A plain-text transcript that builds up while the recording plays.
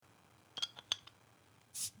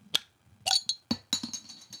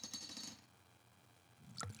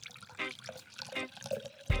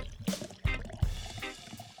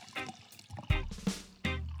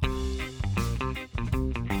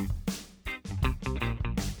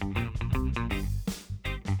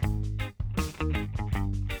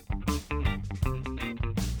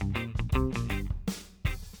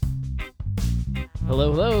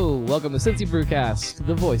Hello, hello. Welcome to Cincy Brewcast,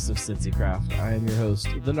 the voice of Cincy Craft. I am your host,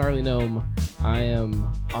 the Gnarly Gnome. I am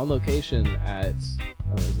on location at,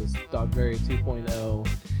 is this Dogberry 2.0,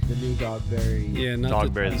 the new Dogberry. Yeah,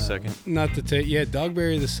 Dogberry the second. Not to take,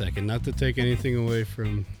 Dogberry the second. Not to take anything away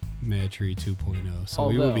from Mad Tree 2.0. So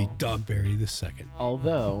we will be Dogberry the second.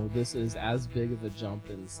 Although this is as big of a jump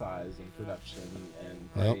in size and production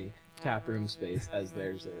and probably tap room space as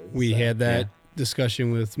theirs is. We had that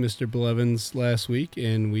discussion with Mr. Blevins last week,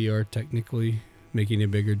 and we are technically making a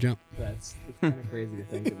bigger jump. That's kind of crazy to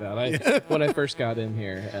think about. When I first got in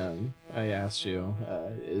here, I asked you,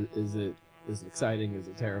 is it exciting? Is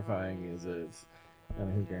it terrifying? Is it? And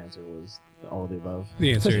I think your answer was all of the above.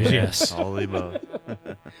 The answer is yes. All of the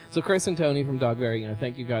above. So Chris and Tony from Dogberry,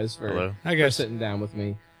 thank you guys for sitting down with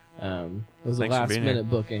me. It was a last minute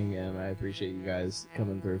booking, and I appreciate you guys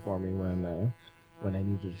coming through for me when I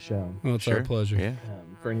needed a show. Well, it's our pleasure. Yeah.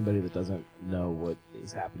 For anybody that doesn't know what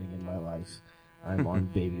is happening in my life, I'm on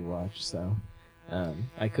baby watch, so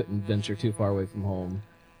I couldn't venture too far away from home.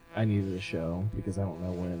 I needed a show because I don't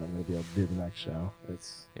know when I'm going to be able to do the next show.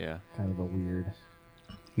 It's kind of a weird...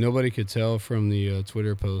 Nobody could tell from the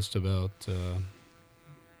Twitter post about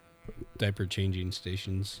diaper changing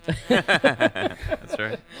stations. That's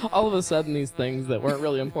right. All of a sudden, these things that weren't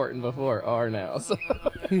really important before are now. So,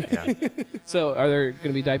 So are there going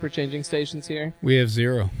to be diaper changing stations here? We have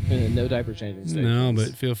 0. No diaper changing stations. No,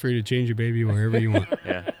 but feel free to change your baby wherever you want.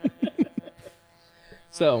 Yeah.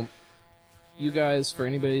 So, you guys, for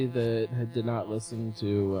anybody that did not listen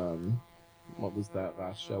to, what was that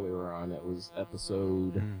last show we were on? It was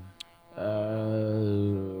episode... I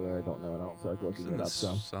don't know. I don't feel like looking it up.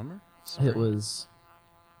 So Summer? It was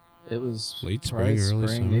Late probably spring, early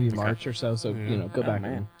summer. maybe March or so. So go back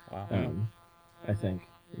and Wow. I think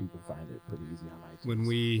you can find it pretty easy on iTunes. When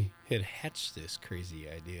we had hatched this crazy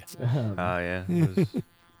idea. Yeah. It was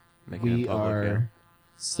making We it public, are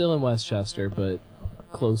still in Westchester, but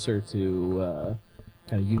closer to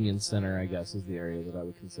kind of Union Center, I guess, is the area that I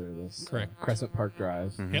would consider this. Correct. Crescent Park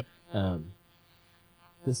Drive. Mhm. Yep.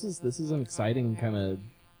 This is an exciting kind of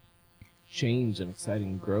change, an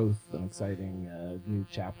exciting growth, an exciting new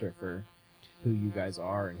chapter for who you guys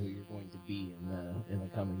are and who you're going to be in the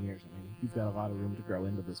coming years. I mean, you've got a lot of room to grow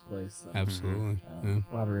into this place. So, Absolutely. Yeah.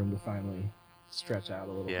 a lot of room to finally stretch out a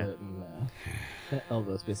little Yeah. bit and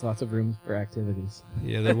elbow space. Lots of room for activities.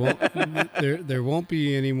 Yeah, there won't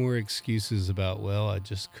be any more excuses about, well, I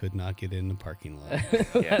just could not get in the parking lot.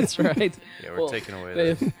 That's right. Yeah, we're taking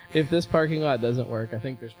away that. If this parking lot doesn't work, I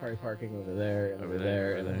think there's probably parking over there and over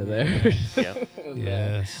there and over there. Yep.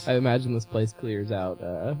 Yes. I imagine this place clears out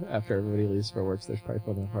after everybody leaves for work. So there's probably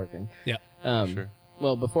plenty of parking. Yeah. Sure.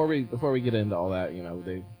 Well, before we get into all that,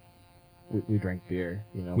 we drink beer.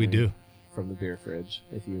 We do. From the beer fridge.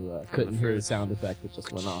 If you couldn't hear the sound effect that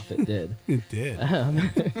just went off, it did. It did.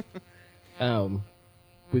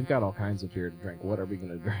 We've got all kinds of beer to drink. What are we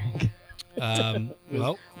going to drink?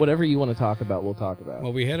 Well, Whatever you want to talk about, we'll talk about.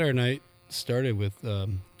 we had our night started with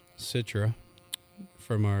Citra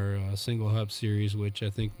from our single hop series, which I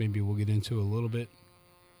think maybe we'll get into a little bit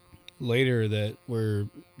later, that we're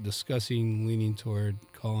discussing, leaning toward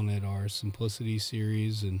calling it our Simplicity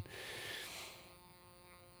series, and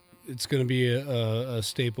it's going to be a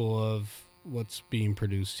staple of what's being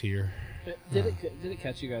produced here. Did it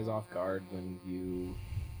catch you guys off guard when you?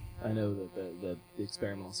 I know that the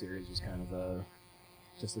experimental series was kind of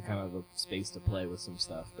just a kind of a space to play with some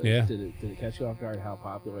stuff. But Yeah. Did it catch you off guard how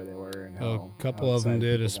popular they were and how A couple how of them excited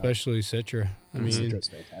did, people got? especially Citra. I mean, Citra's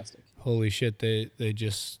fantastic. holy shit, they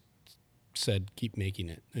just said keep making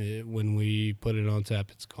it. When we put it on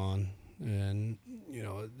tap, it's gone, and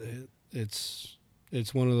it's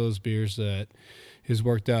one of those beers that has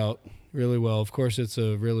worked out really well. Of course, it's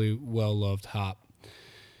a really well-loved hop,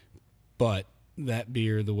 but that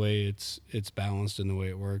beer, the way it's balanced and the way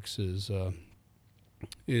it works is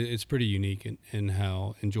it's pretty unique in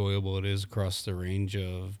how enjoyable it is across the range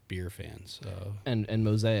of beer fans. And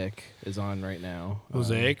Mosaic is on right now.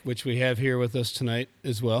 Mosaic, which we have here with us tonight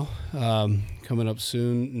as well. Coming up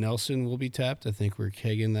soon, Nelson will be tapped. I think we're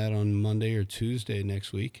kegging that on Monday or Tuesday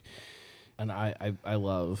next week. And I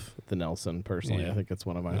love the Nelson personally. Yeah. I think it's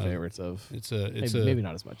one of my favorites of. It's maybe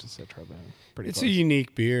not as much as Citra, but pretty. It's close. a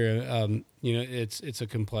unique beer. It's a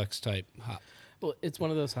complex type hop. Well, it's one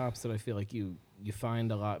of those hops that I feel like you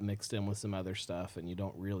find a lot mixed in with some other stuff, and you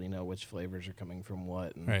don't really know which flavors are coming from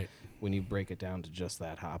what. And Right. when you break it down to just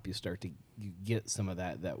that hop, you get some of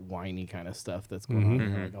that whiny kind of stuff that's going on.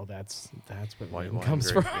 And you're like, oh, that's where the White wine wine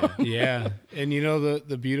comes grape, from. Yeah, and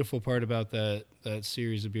the beautiful part about that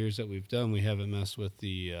series of beers that we've done, we haven't messed with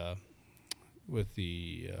the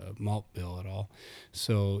malt bill at all.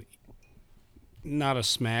 So not a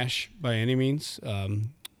smash by any means.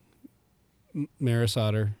 Maris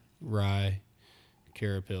Otter, rye,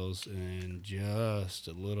 carapils, and just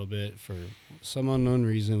a little bit, for some unknown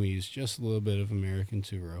reason, we use just a little bit of American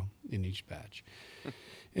two-row in each batch.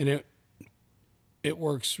 And it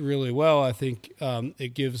works really well. I think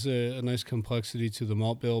it gives a nice complexity to the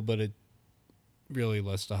malt bill, but it really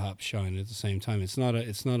lets the hop shine at the same time. It's not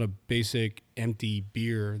a basic empty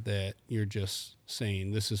beer that you're just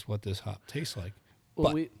saying this is what this hop tastes like.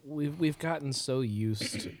 Well, we've gotten so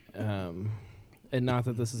used, and not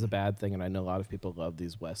that this is a bad thing, and I know a lot of people love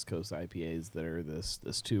these West Coast IPAs that are this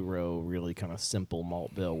two-row, really kind of simple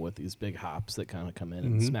malt bill with these big hops that kind of come in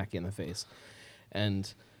and smack you in the face.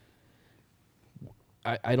 And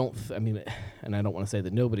I don't want to say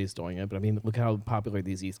that nobody's doing it, but I mean, look how popular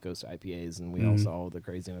these East Coast IPAs, and we all saw the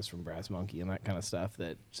craziness from Brass Monkey and that kind of stuff.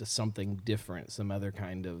 That just something different, some other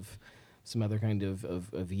kind of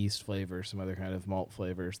yeast flavor, some other kind of malt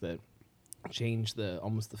flavors that change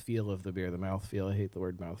almost the feel of the beer, the mouthfeel. I hate the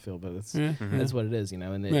word mouthfeel, but that's what it is,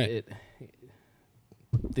 And the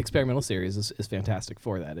experimental series is fantastic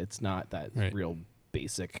for that. It's not that real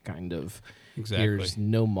basic kind of here's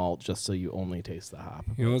no malt just so you only taste the hop.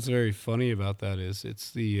 You know what's very funny about that is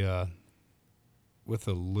it's the with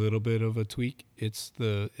a little bit of a tweak, it's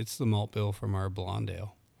the malt bill from our blonde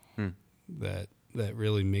ale that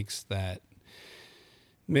really makes that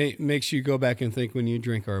makes you go back and think when you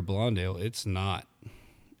drink our blonde ale, it's not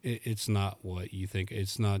what you think.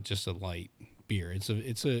 It's not just a light beer.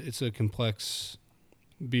 It's a complex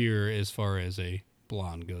beer as far as a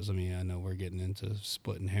blonde goes. I mean, I know we're getting into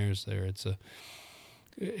splitting hairs there. It's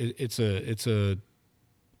a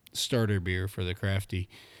starter beer for the crafty,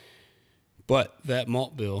 but that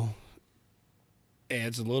malt bill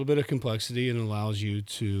adds a little bit of complexity and allows you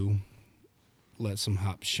to let some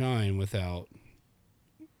hops shine without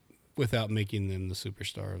making them the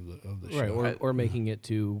superstar of the show. Right, or making it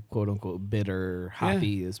too quote unquote bitter,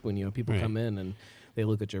 hoppy is when people come in and they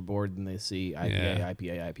look at your board and they see IPA, and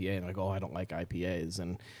they're like, oh, I don't like IPAs,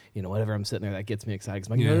 and whatever, I'm sitting there, that gets me excited. 'Cause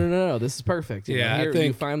I'm like, no, this is perfect. I think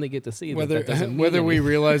you finally get to see whether we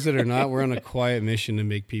realize it or not, we're on a quiet mission to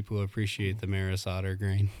make people appreciate the Maris Otter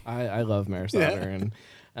grain. I love Maris Otter,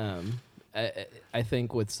 and I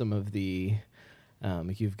think with some of the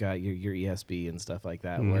you've got your ESB and stuff like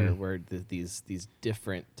that, where these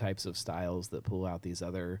different types of styles that pull out these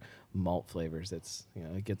other malt flavors. It's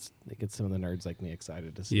it gets some of the nerds like me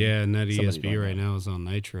excited to see. Yeah, and that ESB right now is on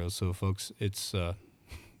nitro. So folks, it's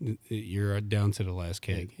you're down to the last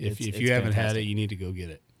keg. If you haven't had it, you need to go get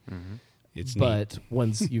it. Mm-hmm. It's but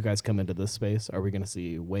once you guys come into this space, are we going to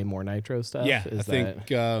see way more nitro stuff? Yeah, I think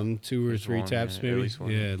 2 or 3 taps maybe.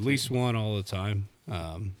 At least one all the time.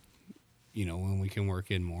 When we can work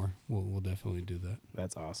in more, we'll definitely do that.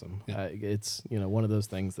 That's awesome. Yeah. It's one of those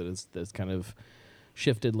things that's kind of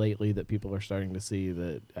shifted lately that people are starting to see,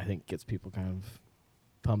 that I think gets people kind of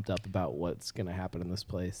pumped up about what's going to happen in this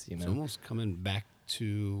place. It's almost coming back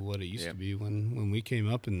to what it used to be when we came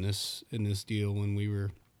up in this deal, when we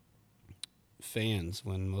were fans,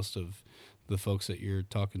 when most of the folks that you're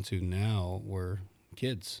talking to now were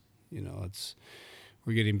kids.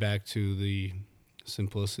 We're getting back to the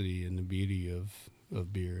simplicity and the beauty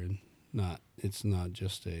of beer, and it's not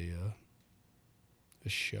just a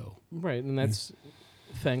show, right? And that's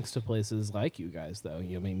thanks to places like you guys, though.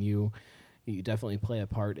 You definitely play a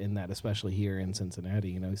part in that, especially here in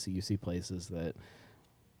Cincinnati. So you see places that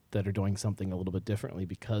are doing something a little bit differently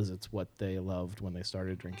because it's what they loved when they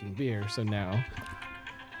started drinking beer. So now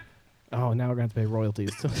we're going to have to pay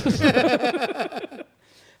royalties.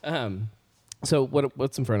 So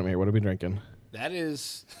what's in front of me here? What are we drinking? That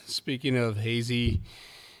is, speaking of hazy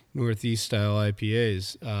Northeast style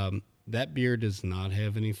IPAs, that beer does not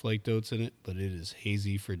have any flaked oats in it, but it is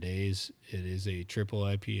hazy for days. It is a triple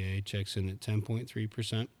IPA, checks in at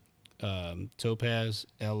 10.3%. Topaz,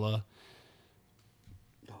 Ella.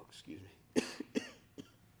 Oh, excuse me.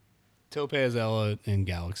 Topaz, Ella, and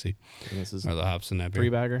Galaxy are the hops in that beer.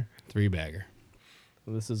 3-bagger? 3-bagger.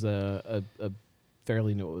 This is a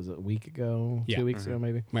fairly new, what was it, a week ago? 2 weeks ago,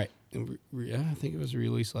 maybe? Right. Yeah, I think it was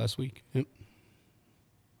released last week. Yep.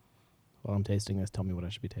 While I'm tasting this, tell me what I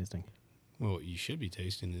should be tasting. Well, what you should be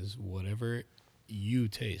tasting is whatever you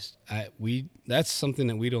taste. That's something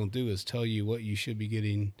that we don't do, is tell you what you should be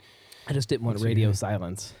getting. I just didn't want radio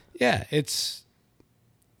silence. Yeah,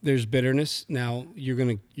 there's bitterness. Now you're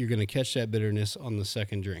gonna catch that bitterness on the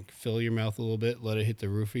second drink. Fill your mouth a little bit, let it hit the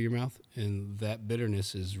roof of your mouth, and that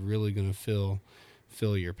bitterness is really gonna fill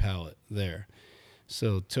your palate there.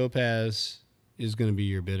 So Topaz is gonna be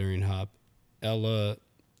your bittering hop. Ella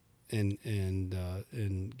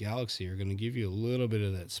and Galaxy are going to give you a little bit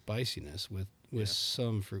of that spiciness with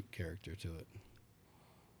some fruit character to it.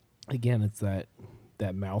 Again, it's that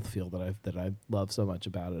mouthfeel that I love so much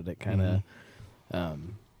about it. It kind of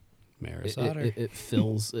Maris it, Otter. it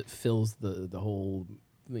fills the whole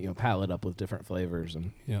palate up with different flavors.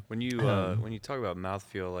 And When you talk about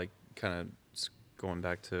mouthfeel, like kind of going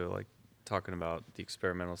back to like talking about the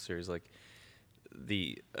experimental series, like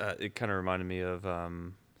it kind of reminded me of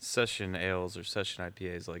session ales or session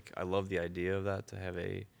IPAs. Like I love the idea of that, to have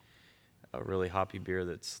a really hoppy beer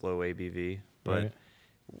that's slow ABV, but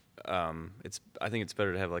I think it's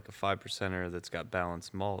better to have like a 5%er that's got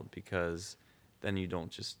balanced malt, because then you don't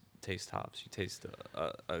just taste hops, you taste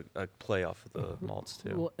a play off of the malts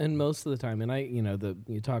too. Well, and most of the time, and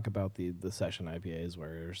you talk about the session IPAs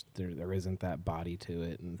where there isn't that body to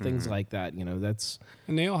it and things like that. That's,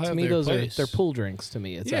 and they all have to me, their they're place. pool drinks to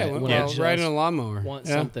me. It's riding a lawnmower. Want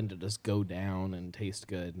something to just go down and taste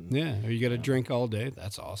good. And, or you got to drink all day.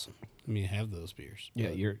 That's awesome. I mean, have those beers. Yeah,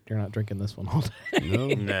 you're not drinking this one all day. No,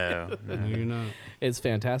 you're not. It's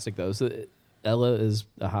fantastic though. So Ella is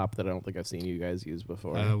a hop that I don't think I've seen you guys use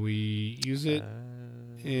before. We use it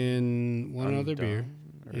in one other beer.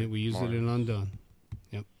 Yeah, we use it in Undone.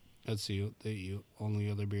 Yep, that's the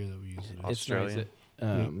only other beer that we use it in. Australia. It's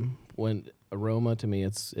nice. When aroma, to me,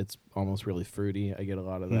 it's almost really fruity. I get a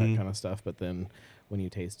lot of that kind of stuff, but then when you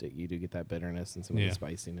taste it, you do get that bitterness and some of the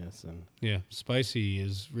spiciness. And spicy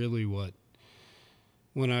is really what,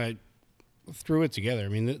 when I threw it together, I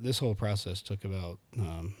mean, this whole process took about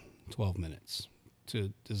 12 minutes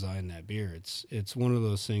to design that beer. It's one of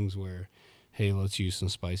those things where, hey, let's use some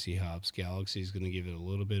spicy hops. Galaxy's going to give it a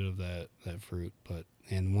little bit of that fruit,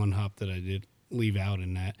 and one hop that I did leave out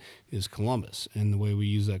in that is Columbus. And the way we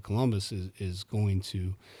use that Columbus is going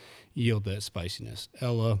to yield that spiciness.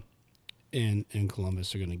 Ella and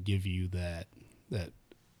Columbus are going to give you that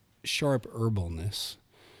sharp herbalness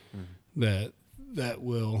that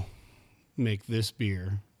will make this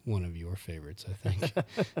beer one of your favorites, I think.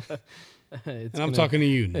 And I'm talking to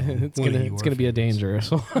you now. It's gonna be a dangerous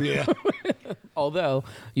one. Yeah. Although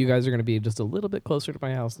you guys are gonna be just a little bit closer to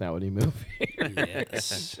my house now when you move here.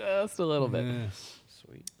 Yes. Just a little bit. Yes.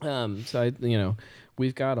 Sweet. So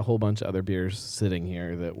we've got a whole bunch of other beers sitting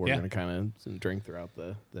here that we're gonna kind of drink throughout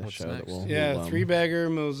the show. next? That we'll 3-bagger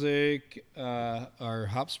Mosaic, our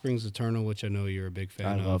Hop Springs Eternal, which I know you're a big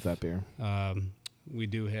fan of. I love that beer. We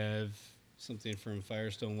do have something from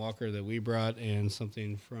Firestone Walker that we brought, and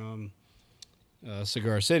something from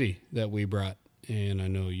Cigar City that we brought, and I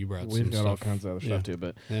know you brought some stuff. We've got all kinds of other stuff too,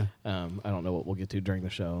 but I don't know what we'll get to during the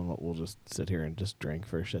show, and we'll just sit here and just drink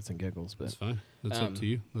for shits and giggles. But that's fine. That's up to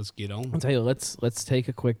you. Let's get on. I'll tell you, let's take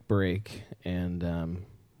a quick break, and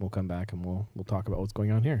we'll come back and we'll talk about what's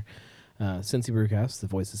going on here. Cincy Brewcast, the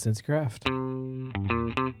voice of Cincy Craft.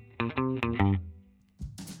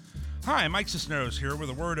 Hi, Mike Cisneros here with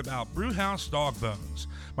a word about Brewhouse Dog Bones.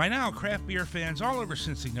 By now, craft beer fans all over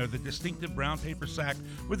Cincy know the distinctive brown paper sack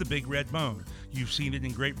with a big red bone. You've seen it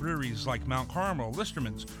in great breweries like Mount Carmel,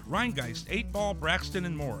 Listerman's, Rheingeist, 8 Ball, Braxton,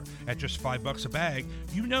 and more. At just $5 a bag,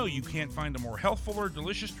 you know you can't find a more healthful or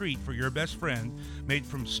delicious treat for your best friend, made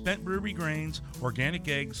from spent brewery grains, organic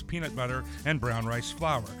eggs, peanut butter, and brown rice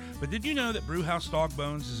flour. But did you know that Brewhouse Dog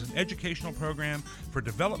Bones is an educational program for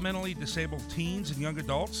developmentally disabled teens and young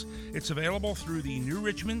adults? It's available through the New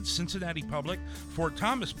Richmond, Cincinnati Public, Fort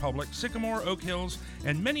Thomas Public, Sycamore, Oak Hills,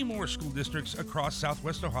 and many more school districts across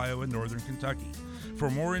southwest Ohio and northern Kentucky. For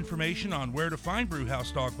more information on where to find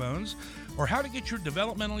Brewhouse Dog Bones, or how to get your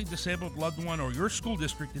developmentally disabled loved one or your school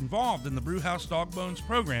district involved in the Brewhouse Dog Bones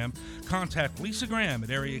program, contact Lisa Graham at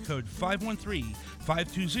area code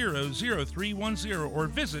 513-520-0310 or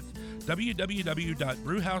visit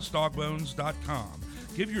www.brewhousedogbones.com.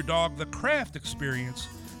 Give your dog the craft experience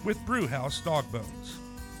with Brewhouse Dog Bones.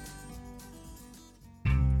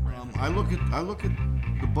 I look at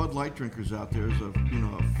the Bud Light drinkers out there as a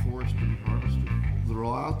forest to be harvested. They're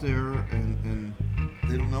all out there and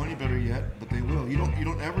they don't know any better yet, but they will. You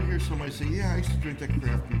don't ever hear somebody say, "Yeah, I used to drink that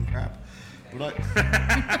craft beer crap," but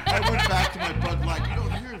I went back to my Bud Light. You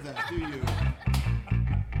don't hear that, do you?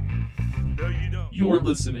 No, you don't. You're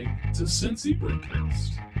listening to Cincy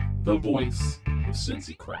Brewcast, the voice of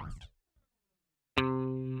Cincy Craft.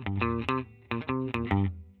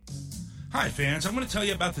 Hi fans, I'm going to tell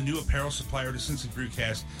you about the new apparel supplier to Cincy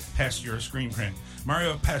Brewcast, Pastura Screen Print.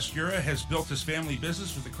 Mario Pastura has built his family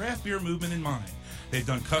business with the craft beer movement in mind. They've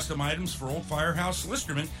done custom items for Old Firehouse,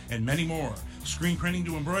 Listerman, and many more. Screen printing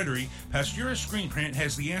to embroidery, Pastura Screen Print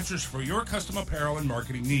has the answers for your custom apparel and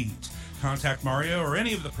marketing needs. Contact Mario or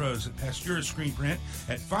any of the pros at Pastura Screen Print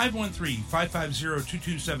at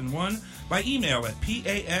 513-550-2271 by email at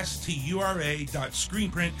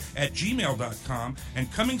pastura.screenprint@gmail.com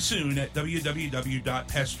and coming soon at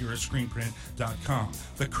www.pasturascreenprint.com.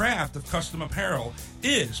 The craft of custom apparel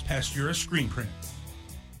is Pastura Screen Print.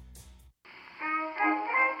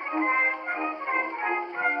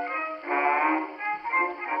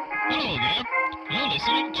 Hello there. You're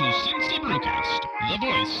listening to Cincy Brewcast, the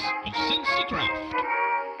voice of Cincy Craft.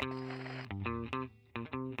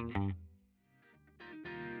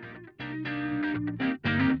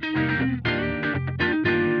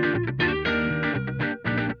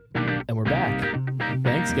 And we're back.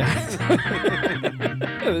 Thanks, guys.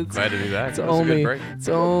 Glad to be back. It's That was a good only break. it's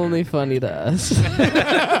only funny to us.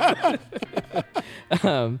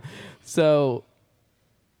 So,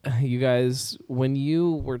 you guys, when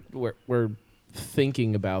you were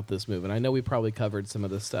thinking about this move, and I know we probably covered some of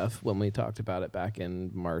this stuff when we talked about it back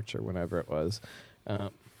in March or whenever it was.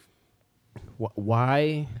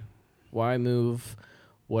 Why move?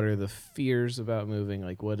 What are the fears about moving?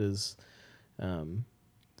 Like, what is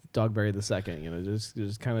Dogberry the second? You know, just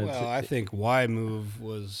kind of. Well, I think why move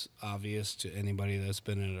was obvious to anybody that's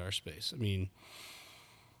been in our space. I mean,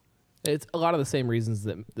 it's a lot of the same reasons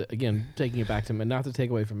that again, taking it back to not to take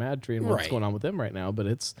away from MadTree and what's Right. going on with them right now, but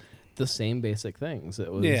it's the same basic things. It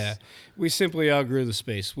was we simply outgrew the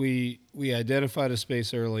space. We identified a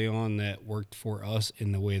space early on that worked for us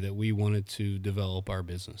in the way that we wanted to develop our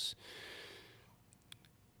business.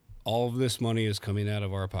 All of this money is coming out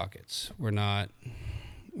of our pockets. We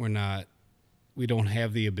don't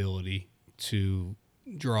have the ability to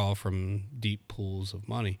draw from deep pools of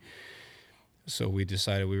money. So we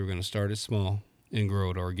decided we were going to start it small and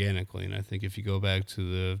grow it organically. And I think if you go back to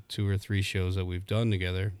the 2 or 3 shows that we've done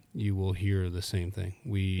together, you will hear the same thing.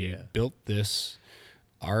 We built this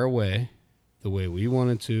our way, the way we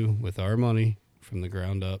wanted to, with our money from the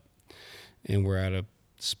ground up. And we're at a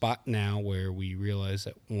spot now where we realize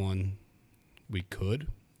that 1, we could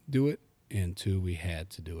do it, and 2, we had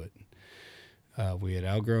to do it. We had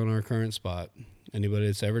outgrown our current spot. Anybody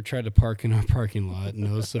that's ever tried to park in our parking lot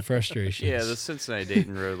knows the frustrations. Yeah, the Cincinnati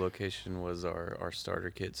Dayton Road location was our starter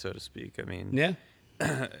kit, so to speak. I mean, Yeah.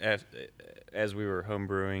 as we were home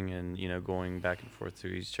brewing and, going back and forth to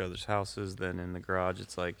each other's houses, then in the garage,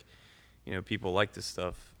 it's like, people like this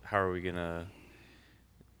stuff. How are we going to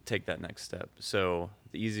take that next step? So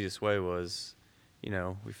the easiest way was,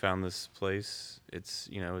 we found this place. It's,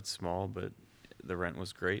 it's small, but the rent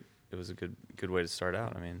was great. It was a good way to start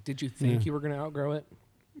out. I mean, Did you think you were going to outgrow it?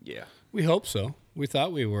 yeah. We hope so. We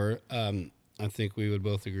thought we were. I think we would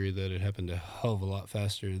both agree that it happened a hell of a lot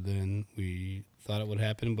faster than we thought it would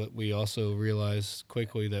happen, but we also realized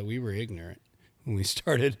quickly that we were ignorant when we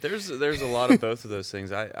started. There's a lot of both of those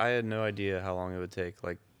things. I had no idea how long it would take.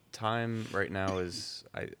 Like, time right now is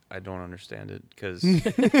I don't understand it because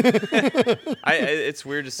it's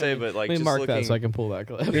weird to say, but like Let me just mark looking, that so I can pull that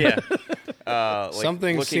clip. yeah. Like Some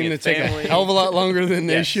things looking seem to at take family, a hell of a lot longer than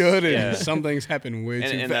they Yes, should, and yeah. some things happen way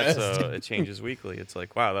too and fast. that's it changes weekly. It's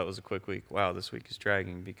like, wow, that was a quick week. Wow, this week is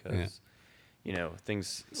dragging because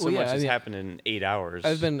things so Well, yeah, much I has mean, happened in 8 hours.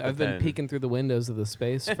 I've been but then- peeking through the windows of the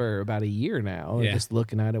space for about a year now, and Yeah. just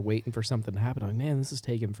looking at it, waiting for something to happen. I'm like, man, this is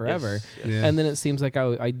taking forever. Yes. Yeah. And then it seems like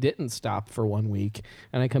I didn't stop for 1 week,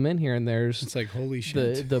 and I come in here and there's It's like, holy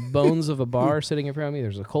shit. the bones of a bar sitting in front of me.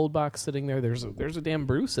 There's a cold box sitting there. There's a damn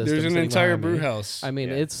brew system. There's an sitting entire behind me. brew house I mean,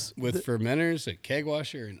 Yeah. it's with fermenters, a keg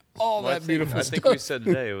washer, and all Well, that beautiful I stuff. think we said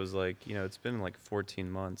today it was like, it's been like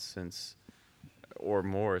 14 months since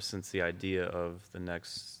the idea of the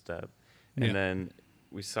next step. And Yeah. then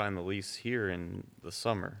we signed the lease here in the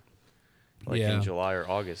summer, like Yeah. in July or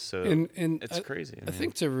August. So and it's crazy. I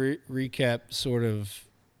think to recap sort of,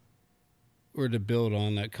 or to build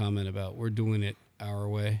on that comment about we're doing it our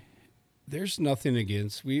way, there's nothing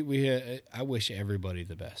against, I wish everybody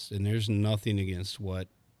the best, and there's nothing against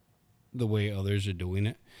the way others are doing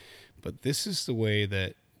it, but this is the way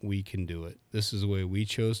that we can do it. This is the way we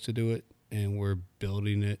chose to do it, and we're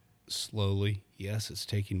building it slowly. Yes, it's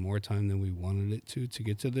taking more time than we wanted it to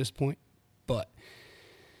get to this point, but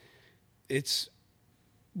it's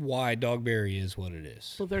why Dogberry is what it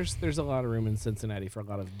is. Well, there's a lot of room in Cincinnati for a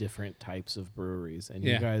lot of different types of breweries, and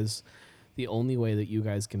Yeah. you guys, the only way that you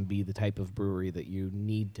guys can be the type of brewery that you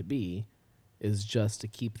need to be is just to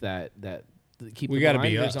keep keep We the gotta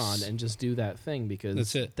be blinders us. on and just do that thing, because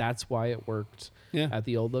That's it. that's why it worked Yeah. at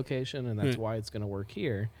the old location, and that's Yeah. why it's going to work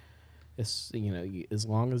here. It's, as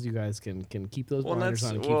long as you guys can keep those well, and blinders that's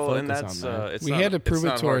on and keep well, focus and that's on that. it's We not, had to it's prove it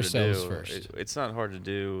not to hard ourselves do. first. It's not hard to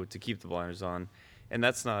do to keep the blinders on. and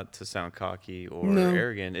that's not to sound cocky or No.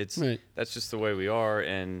 arrogant. It's Right. that's just the way we are,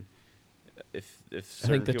 and if I certain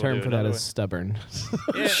think the people term do for it that another is stubborn.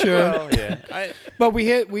 way- yeah, Sure. well, yeah. But we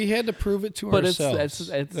had to prove it to But ourselves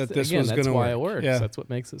it's that this again, was that's going to why work. it works. Yeah. That's what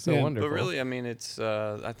makes it so Yeah. wonderful. But really, I mean, it's.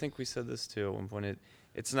 I think we said this too at one point.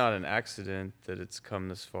 It's not an accident that it's come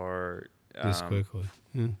this far. This quickly.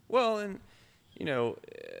 Yeah. Well, and you know,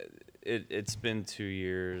 it's been 2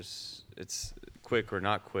 years. It's quick or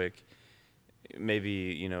not quick.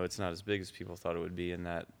 Maybe it's not as big as people thought it would be in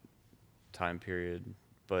that time period.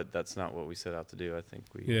 But that's not what we set out to do. I think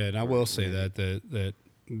we. Yeah, and I will say that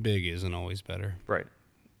big isn't always better. Right.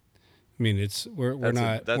 I mean, we're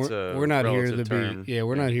not here to relative term. be. Yeah,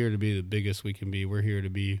 we're not here to be the biggest we can be. We're here to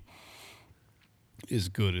be as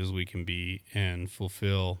good as we can be and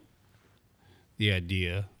fulfill the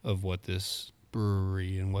idea of what this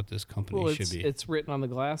brewery and what this company should be. It's written on the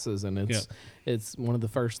glasses, and it's one of the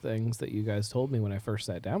first things that you guys told me when I first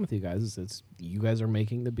sat down with you guys. Is it's you guys are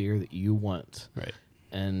making the beer that you want, Right.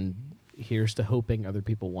 and here's to hoping other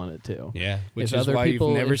people want it too. Yeah, which If is other why people-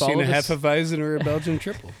 you've never if all seen a of us- Hefeweizen or a Belgian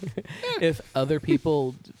triple. If other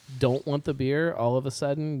people don't want the beer, all of a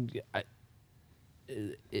sudden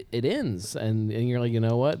it ends, and you're like, you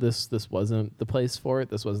know what, this wasn't the place for it,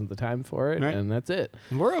 this wasn't the time for it, Right. and that's it.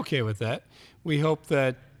 And we're okay with that. We hope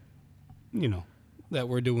that that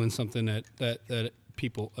we're doing something that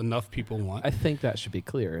enough people want. I think that should be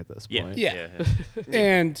clear at this Yeah. point. Yeah.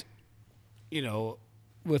 And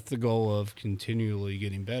with the goal of continually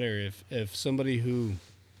getting better, if somebody who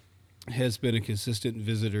has been a consistent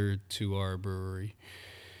visitor to our brewery,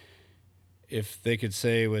 if they could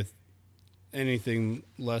say with anything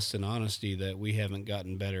less than honesty that we haven't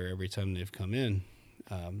gotten better every time they've come in,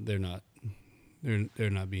 they're not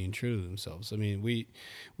being true to themselves. I mean, we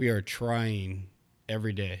are trying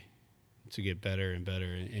every day to get better and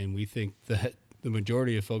better, and we think that the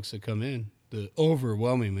majority of folks that come in, the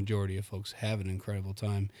overwhelming majority of folks, have an incredible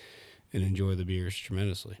time and enjoy the beers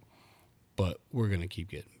tremendously. But we're going to keep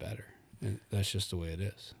getting better, and that's just the way it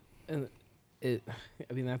is. And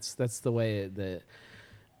that's the way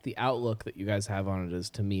the outlook that you guys have on it is,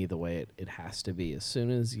 to me, the way it has to be. As soon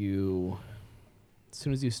as you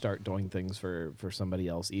start doing things for somebody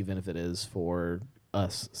else, even if it is for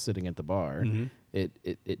us sitting at the bar,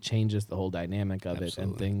 it changes the whole dynamic of it,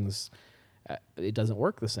 and Absolutely. things it doesn't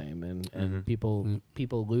work the same, and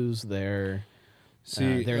people lose their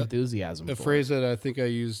enthusiasm. A for phrase it. that I think I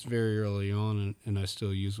used very early on, and I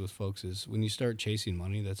still use with folks, is when you start chasing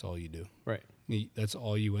money, that's all you do. Right. That's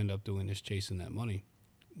all you end up doing, is chasing that money.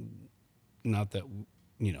 Not that,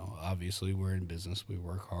 obviously we're in business. We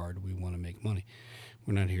work hard. We want to make money.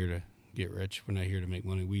 We're not here to get rich. We're not here to make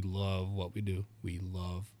money. We love what we do. We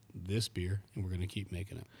love this beer, and we're going to keep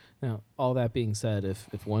making it. Now, all that being said,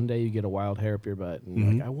 if one day you get a wild hair up your butt and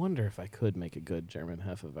you're like, I wonder if I could make a good German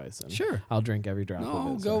Hefeweizen, Sure. I'll drink every drop No,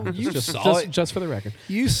 of it. go- you just, saw just, it. just for the record.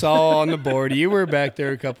 You saw on the board, you were back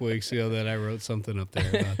there a couple weeks ago that I wrote something up there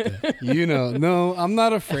about that. No, I'm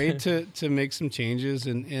not afraid to make some changes,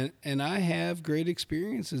 and I have great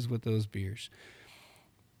experiences with those beers.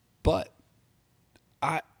 But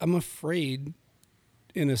I'm afraid,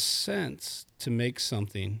 in a sense, to make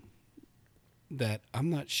something that I'm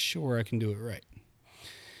not sure I can do it right.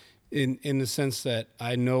 In the sense that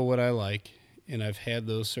I know what I like, and I've had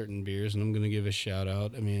those certain beers, and I'm going to give a shout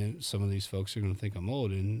out. I mean, some of these folks are going to think I'm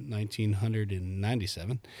old. In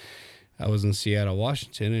 1997, I was in Seattle,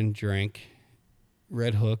 Washington, and drank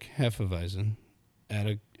Red Hook Hefeweizen at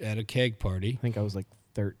a keg party. I think I was like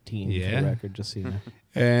 13 for Yeah. the record, just so you know.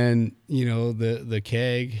 And, the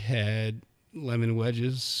keg had lemon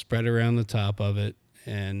wedges spread around the top of it.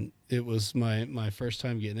 And it was my first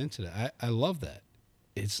time getting into that. I love that.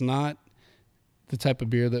 It's not the type of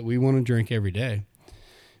beer that we want to drink every day.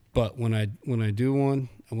 But when I do one,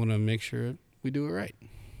 I want to make sure we do it right.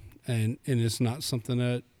 And it's not something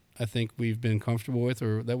that I think we've been comfortable with,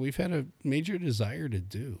 or that we've had a major desire to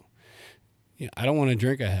do. I don't want to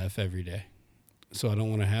drink a Hef every day. So I don't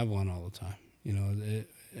want to have one all the time.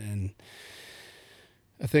 And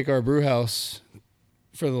I think our brew house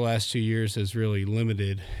for the last 2 years has really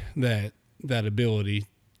limited that ability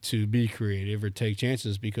to be creative or take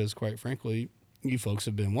chances, because quite frankly, you folks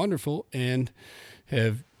have been wonderful and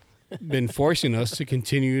have been forcing us to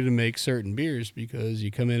continue to make certain beers, because you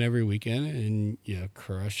come in every weekend and you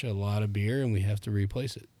crush a lot of beer and we have to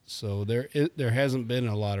replace it. So there hasn't been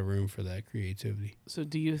a lot of room for that creativity. So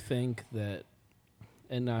do you think that,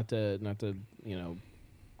 and not to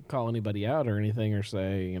call anybody out or anything, or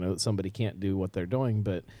say that somebody can't do what they're doing,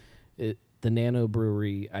 but the nano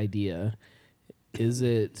brewery idea, is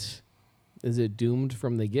it Is it doomed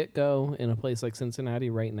from the get-go in a place like Cincinnati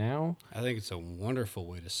right now? I think it's a wonderful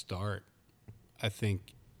way to start. I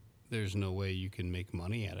think there's no way you can make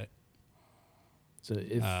money at it. So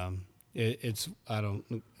if I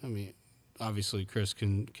mean, obviously Chris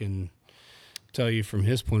can tell you from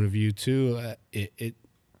his point of view too.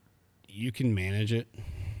 You can manage it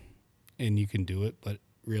and you can do it, but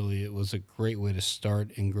really it was a great way to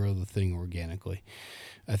start and grow the thing organically.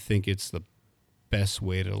 I think it's the best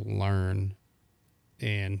way to learn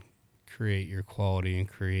and create your quality and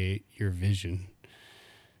create your vision.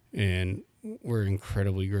 And we're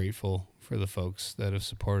incredibly grateful for the folks that have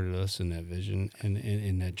supported us in that vision and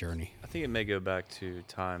in that journey. I think it may go back to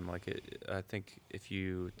time. I think if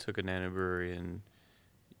you took a nano brewery and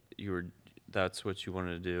that's what you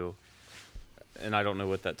wanted to do, and I don't know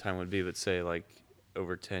what that time would be, but say like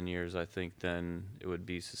over 10 years, I think then it would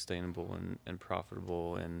be sustainable and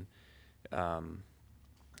profitable. And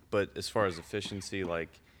but as far as efficiency,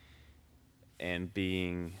 and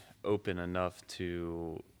being open enough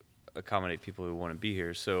to accommodate people who want to be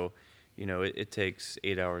here. So, it takes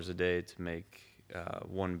 8 hours a day to make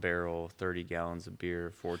 1 barrel, 30 gallons of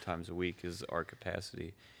beer 4 times a week is our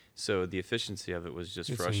capacity. So the efficiency of it was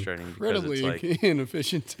just frustrating because it's like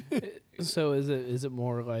inefficient. So is it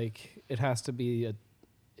more like it has to be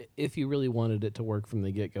if you really wanted it to work from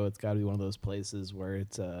the get-go, it's got to be one of those places where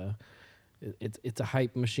it's a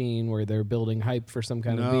hype machine where they're building hype for some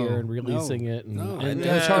kind of beer and releasing it and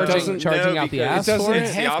charging out the ass for it.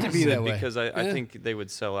 It's the have to be opposite that way. because I think they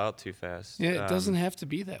would sell out too fast. Yeah, it doesn't have to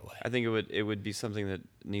be that way. I think it would be something that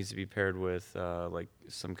needs to be paired with like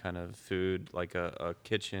some kind of food, like a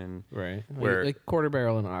kitchen, right? Where like Quarter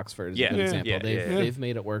Barrel in Oxford is a good example. Yeah, they've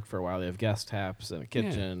made it work for a while. They have guest taps and a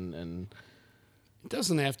kitchen and. It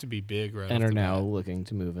doesn't have to be big, right? And are now looking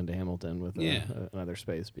to move into Hamilton with another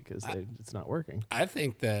space because it's not working. I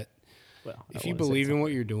think that if you wanna say believe in something.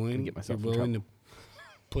 what you're doing, Gonna get you're myself in willing to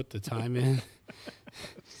put the time in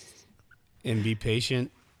and be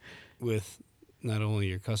patient with not only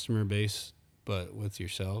your customer base but with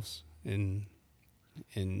yourselves and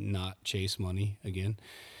not chase money again.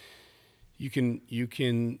 You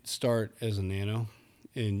can start as a nano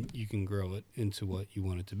and you can grow it into what you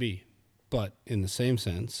want it to be. But in the same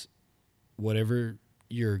sense, whatever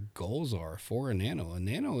your goals are for a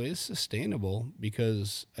nano is sustainable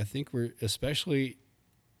because I think we're, especially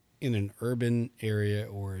in an urban area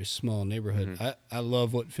or a small neighborhood, Mm-hmm. I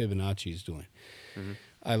love what Fibonacci is doing. Mm-hmm.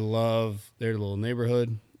 I love their little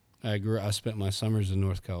neighborhood. I spent my summers in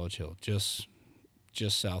North College Hill, just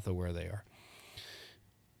south of where they are.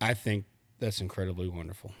 I think that's incredibly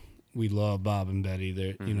wonderful. We love Bob and Betty.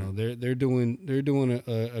 They're doing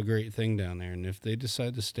a great thing down there, and if they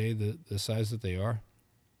decide to stay the size that they are,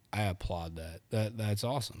 I applaud that. That's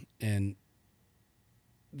awesome, and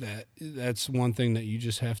that's one thing that you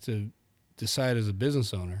just have to decide as a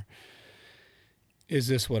business owner. Is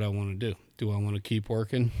this what I want to do? Do I want to keep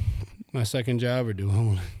working my second job, or do I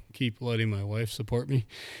want to keep letting my wife support me?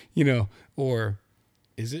 Or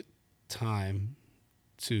is it time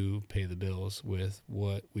to pay the bills with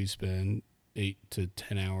what we spend 8 to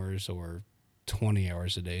 10 hours or 20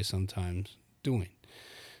 hours a day sometimes doing?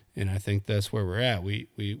 And I think that's where we're at.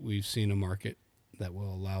 We've seen a market that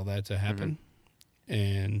will allow that to happen. Mm-hmm.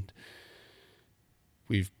 And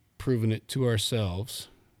we've proven it to ourselves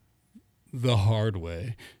the hard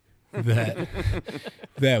way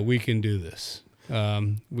that we can do this.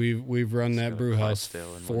 We've run that brew house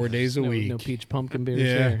 4 days a week. No peach pumpkin beers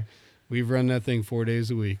yeah. there. We've run that thing 4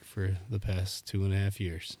 days a week for the past 2.5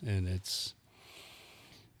 years, and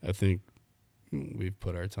I think we've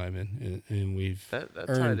put our time in, and we've that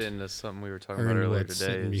tied into something we were talking about earlier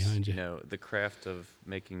today. Is, the craft of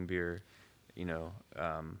making beer.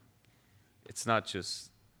 It's not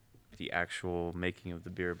just the actual making of the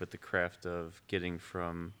beer, but the craft of getting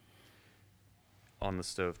from on the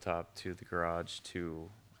stovetop to the garage to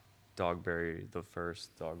Dogberry the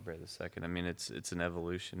first, Dogberry the second. I mean, it's an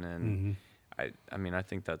evolution, and mm-hmm. I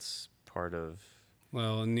think that's part of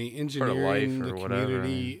and the engineering, the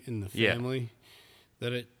community, and the family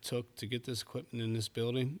that it took to get this equipment in this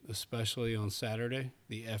building, especially on Saturday.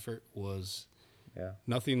 The effort was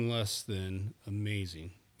nothing less than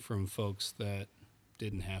amazing from folks that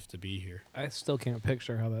didn't have to be here. I still can't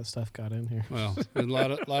picture how that stuff got in here. Well, a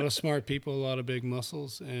lot of smart people, a lot of big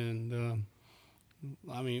muscles, and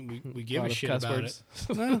we give a shit about it.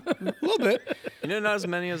 Well, a little bit. Not as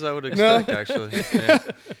many as I would expect, actually. Yeah.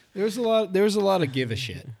 There's a lot of give a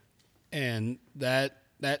shit, and that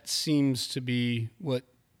seems to be what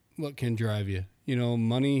can drive you.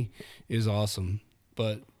 Money is awesome,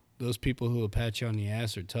 but those people who will pat you on the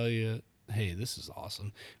ass or tell you hey, this is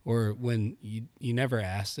awesome. Or when you never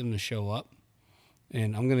asked them to show up.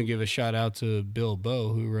 And I'm going to give a shout out to Bill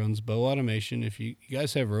Bow, who runs Bow Automation. If you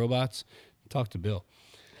guys have robots, talk to Bill.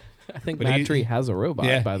 I think But Matt Tree has a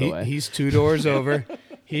robot, by the way. He's 2 doors over.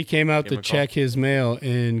 He came out Give him to a call. check his mail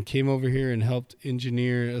and came over here and helped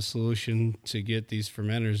engineer a solution to get these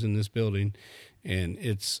fermenters in this building. And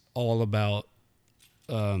it's all about,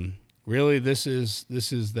 really, this is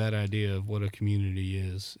that idea of what a community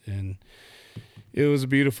is. And it was a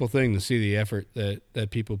beautiful thing to see the effort that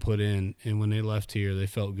people put in. And when they left here, they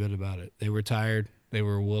felt good about it. They were tired. They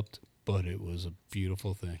were whooped, but it was a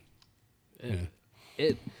beautiful thing.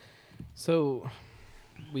 So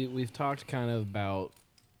we've talked kind of about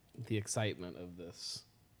the excitement of this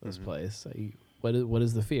place. What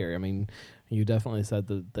is the fear? I mean, you definitely said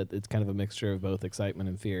that it's kind of a mixture of both excitement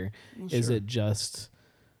and fear. Is it just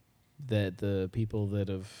that the people that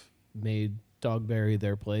have made Dogberry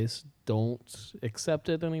their place don't accept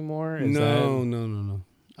it anymore? No.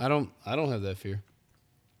 I don't have that fear.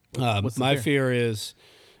 What's the My fear? fear is,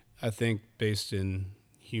 I think, based in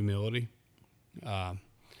humility,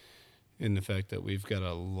 in the fact that we've got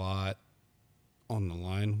a lot on the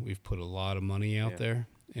line. We've put a lot of money out there,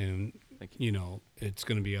 and Thank you. It's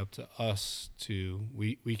going to be up to us to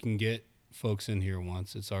we can get folks in here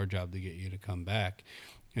once. It's our job to get you to come back,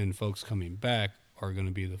 and folks coming back are going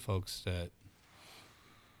to be the folks that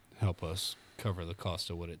help us cover the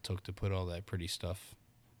cost of what it took to put all that pretty stuff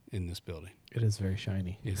in this building. It is very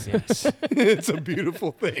shiny. It's nice. It's a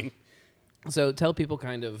beautiful thing. So tell people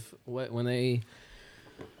kind of when they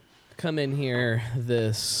come in here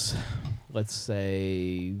this, let's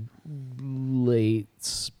say, late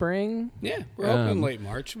spring. Yeah, we're open late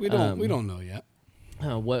March. We don't know yet.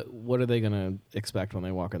 What are they gonna expect when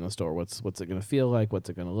they walk in the store? What's it gonna feel like? What's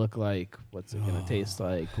it gonna look like? What's it gonna taste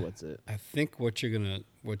like? What's it? I think what you're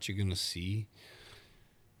gonna see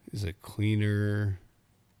is a cleaner,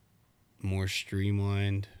 more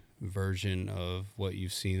streamlined version of what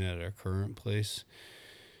you've seen at our current place.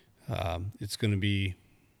 It's gonna be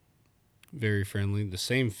very friendly, the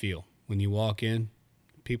same feel. When you walk in,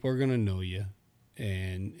 people are gonna know you,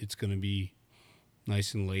 and it's gonna be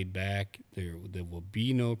nice and laid back. There will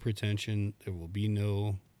be no pretension. There will be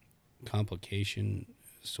no complication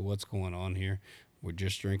as to what's going on here. We're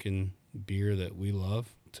just drinking beer that we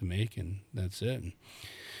love to make, and that's it.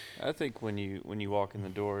 I think when you walk in the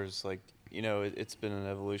doors, like, it's been an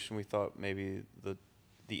evolution. We thought maybe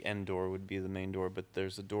the end door would be the main door, but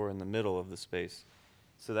there's a door in the middle of the space.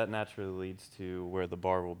 So that naturally leads to where the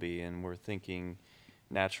bar will be, and we're thinking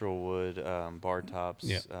natural wood, bar tops,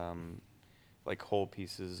 like whole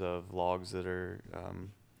pieces of logs that are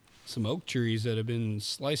Some oak trees that have been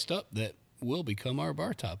sliced up that will become our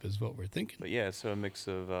bar top is what we're thinking. but yeah, so a mix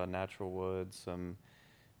of natural wood, some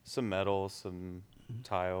metal, some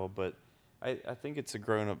tile, but I think it's a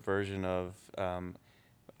grown-up version of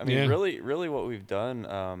really what we've done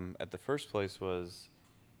at the first place was,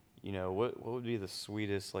 what would be the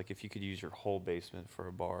sweetest, like, if you could use your whole basement for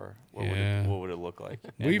a bar, what would it look like?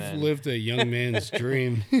 And We've then- lived a young man's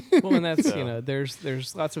dream. Well, and that's So-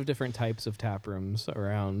 there's lots of different types of tap rooms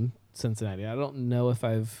around Cincinnati. I don't know if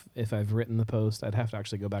I've written the post. I'd have to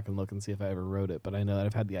actually go back and look and see if I ever wrote it. But I know that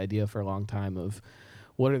I've had the idea for a long time of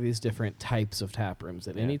what are these different types of tap rooms.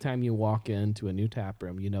 And anytime you walk into a new tap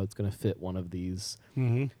room, it's going to fit one of these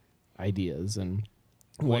ideas. And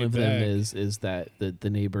one Way of them back. is that the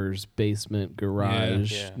neighbor's basement,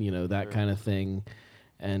 garage, Yeah. that Sure. kind of thing.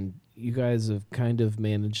 And you guys have kind of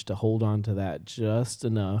managed to hold on to that just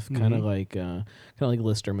enough, kind of like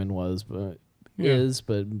Listerman was, but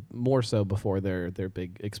but more so before their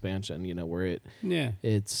big expansion. Where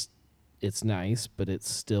it's nice, but it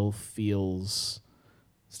still feels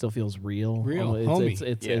real. Real, It's homey.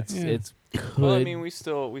 it's Well, I good. mean, we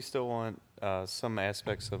still want some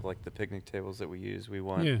aspects of, like, the picnic tables that we use. We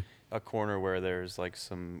want a corner where there's, like,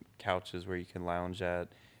 some couches where you can lounge at.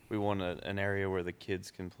 We want an area where the kids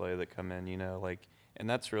can play that come in, and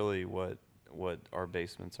that's really what our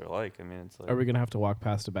basements are like. I mean, it's like, Are we gonna have to walk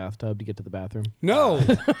past a bathtub to get to the bathroom? No,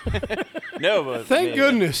 no, but thank maybe.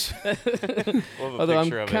 goodness. We'll have a Although I'm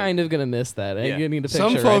picture of kind of gonna miss that. Yeah. You need a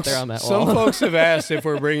Some picture right folks, there on that some wall. folks have asked if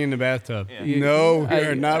we're bringing the bathtub. Yeah. No, we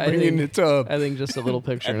are not I bringing the think- tub. I think just a little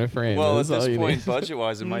picture in a frame. Well, at is all this you point, need.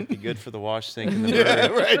 budget-wise, it might be good for the wash sink and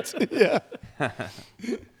the brewery. Yeah.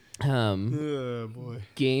 Oh boy.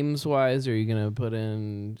 Games wise, are you gonna put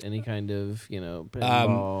in any kind of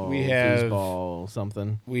pinball, we have- foosball,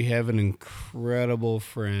 something? We have an incredible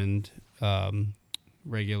friend,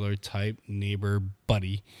 regular type neighbor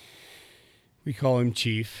buddy. We call him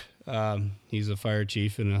Chief. He's a fire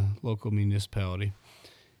chief in a local municipality.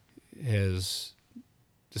 has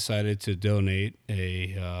decided to donate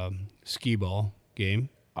a skee ball game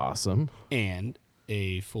Awesome. and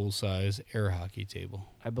a full-size air hockey table.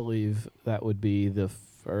 I believe that would be the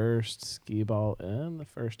first skee ball and the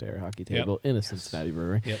first air hockey table in a Cincinnati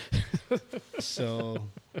brewery. Yep. So,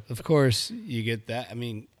 of course, you get that. I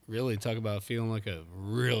mean, really talk about feeling like a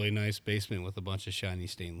really nice basement with a bunch of shiny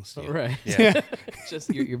stainless steel. Right. Yeah.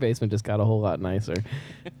 Just your basement just got a whole lot nicer.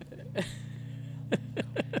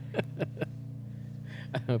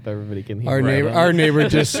 I hope everybody can hear Our neighbor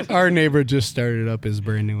just started up his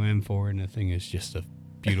brand new M4, and the thing is just a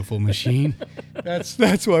beautiful machine. That's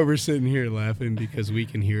why we're sitting here laughing, because we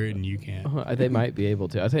can hear it and you can't. They might be able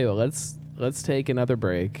to. I'll tell you what, let's take another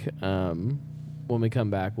break. When we come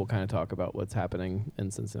back, we'll kind of talk about what's happening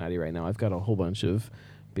in Cincinnati right now. I've got a whole bunch of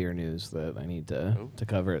beer news that I need to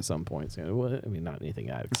cover at some point. So, I mean, not anything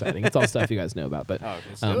that exciting. It's all stuff you guys know about, but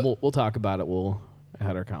we'll talk about it. We'll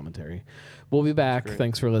add our commentary. We'll be back.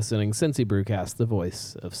 Thanks for listening. Cincy Brewcast, the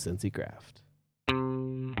voice of Cincy Craft.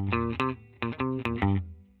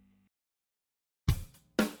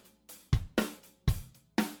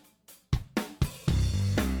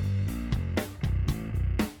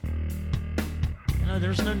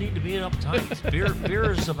 There's no need to be uptight.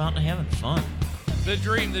 Beer is about having fun. The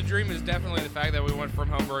dream is definitely the fact that we went from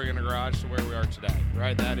home brewing in a garage to where we are today,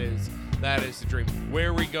 right? That is the dream.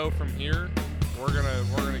 Where we go from here, we're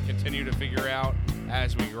gonna continue to figure out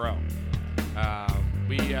as we grow.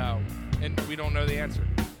 And we don't know the answer.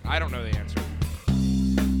 I don't know the answer.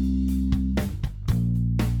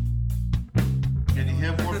 Can you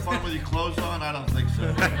have more fun with your clothes on? I don't think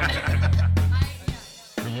so.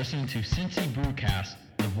 You're listening to Cincy Brewcast,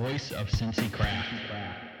 the voice of Cincy Craft.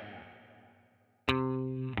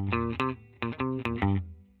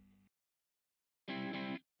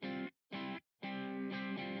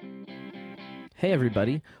 Hey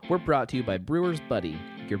everybody, we're brought to you by Brewer's Buddy,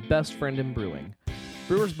 your best friend in brewing.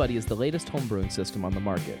 Brewer's Buddy is the latest homebrewing system on the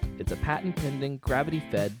market. It's a patent-pending,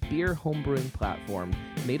 gravity-fed beer homebrewing platform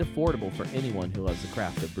made affordable for anyone who loves the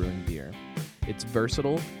craft of brewing beer. It's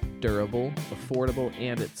versatile, durable, affordable,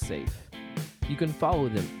 and it's safe. You can follow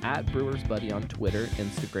them at Brewer's Buddy on Twitter,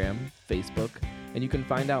 Instagram, Facebook, and you can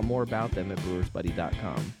find out more about them at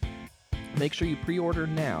brewersbuddy.com. Make sure you pre-order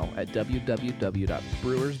now at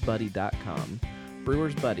www.brewersbuddy.com.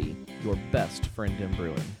 Brewer's Buddy, your best friend in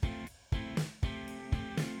brewing.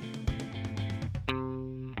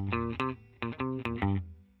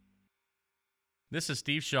 This is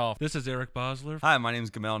Steve Shaw. This is Eric Bosler. Hi, my name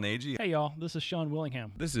is Gamal Nagy. Hey, y'all. This is Sean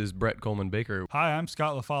Willingham. This is Brett Coleman Baker. Hi, I'm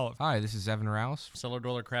Scott LaFollette. Hi, this is Evan Rouse. Cellar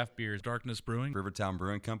Dweller Craft Beers. Darkness Brewing. Rivertown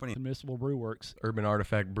Brewing Company. Admissible Brew Works. Urban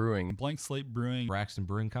Artifact Brewing. Blank Slate Brewing. Braxton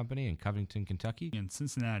Brewing Company in Covington, Kentucky. In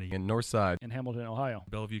Cincinnati. In Northside. In Hamilton, Ohio.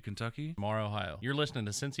 Bellevue, Kentucky. Lamar, Ohio. You're listening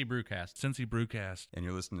to Cincy Brewcast. Cincy Brewcast. And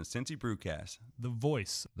you're listening to Cincy Brewcast. The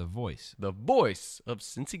voice. The voice. The voice of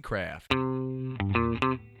Cincy Craft.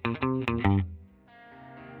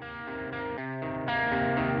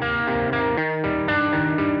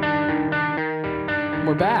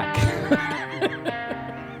 We're back.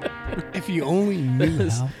 If you only knew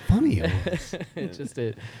how funny it was.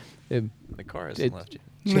 The car hasn't left you.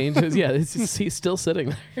 Changes. Yeah, he's still sitting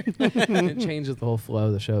there. It changes the whole flow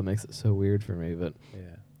of the show. It makes it so weird for me. But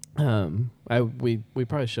we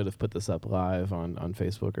probably should have put this up live on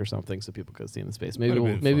Facebook or something so people could see in the space. Maybe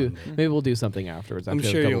we'll do something afterwards. I'm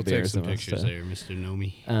sure you'll take some beers pictures there, Mr.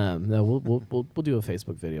 Nomi. No, we'll do a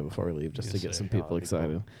Facebook video before we leave just to get some people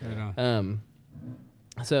excited. Right.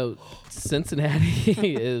 So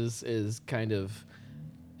Cincinnati is kind of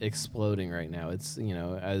exploding right now. It's,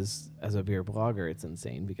 as a beer blogger, it's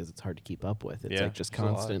insane because it's hard to keep up with. It's like just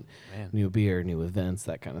constant new beer, new events,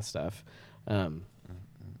 that kind of stuff. Are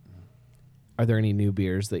there any new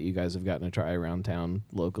beers that you guys have gotten to try around town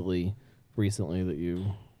locally recently that you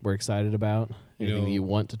were excited about? Anything that you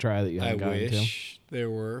want to try that you haven't gotten to? I wish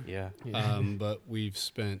there were. Yeah. But we've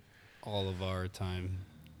spent all of our time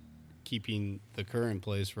keeping the current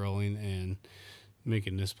place rolling and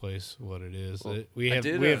making this place what it is. Well, we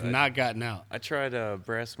have not gotten out. I tried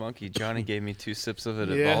Brass Monkey. Johnny gave me 2 sips of it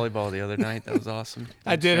at volleyball the other night. That was awesome.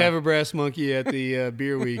 I did have a Brass Monkey at the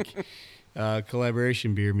Beer Week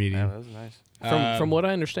collaboration beer meeting. Yeah, that was nice. From what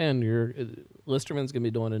I understand, Listerman's going to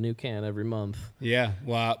be doing a new can every month. Yeah,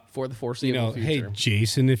 well, for the foreseeable future. Hey,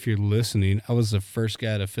 Jason, if you're listening, I was the first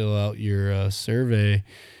guy to fill out your survey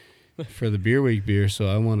for the Beer Week beer, so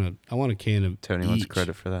I want a can of Tony wants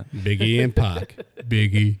credit for that. Biggie and Pac.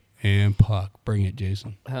 Biggie and Pac. Bring it,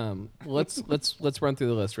 Jason. Let's run through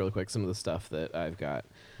the list really quick. Some of the stuff that I've got.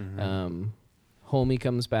 Mm-hmm. Homie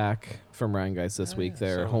comes back from Rheingeist this week.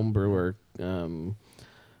 Their home brewer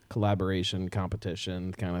collaboration,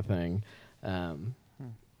 competition kind of thing.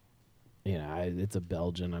 It's a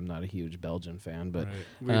Belgian. I'm not a huge Belgian fan, but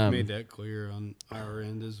We've made that clear on our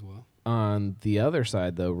end as well. On the other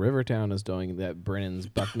side, though, Rivertown is doing that Brennan's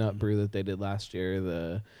Bucknut brew that they did last year,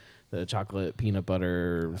 the chocolate peanut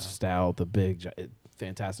butter stout, the big,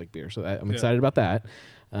 fantastic beer. So I'm excited about that,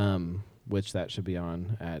 which that should be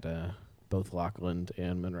on at both Lockland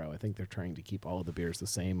and Monroe. I think they're trying to keep all of the beers the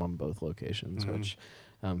same on both locations, which,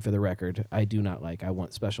 for the record, I do not like. I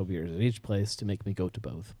want special beers at each place to make me go to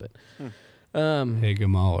both. But Hey,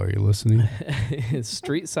 Gamal, are you listening?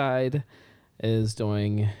 Street Side is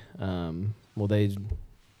doing, they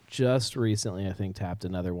just recently, I think, tapped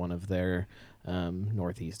another one of their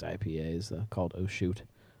Northeast IPAs called Oh Shoot,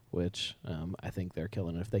 which I think they're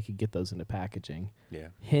killing it. If they could get those into packaging. Yeah.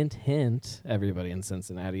 Hint, hint, everybody in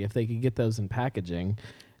Cincinnati, if they could get those in packaging,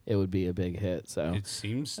 it would be a big hit. So it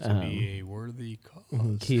seems to be a worthy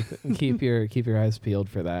cause. Keep your eyes peeled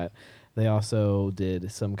for that. They also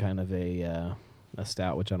did some kind of a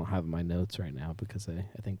stout, which I don't have in my notes right now because I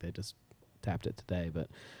think they just tapped it today. But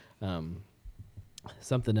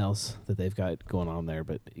something else that they've got going on there.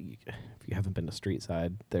 But if you haven't been to Street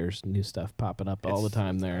Side, there's new stuff popping up all the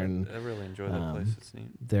time there. And I really enjoy that place. It's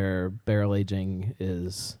neat. Their barrel aging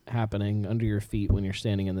is happening under your feet when you're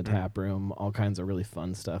standing in the tap room. All kinds of really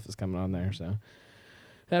fun stuff is coming on there. So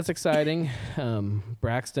that's exciting.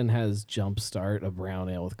 Braxton has Jumpstart, a brown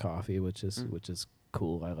ale with coffee, which is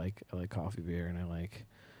cool. I like coffee beer, and I like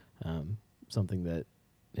something that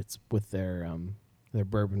it's with their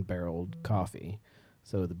bourbon barreled coffee.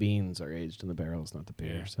 So the beans are aged in the barrels, not the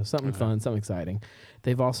beer. Yeah. So something fun, something exciting.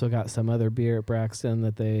 They've also got some other beer at Braxton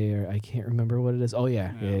that I can't remember what it is. Oh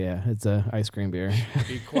yeah. It's a ice cream beer.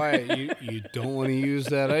 Be quiet. You don't want to use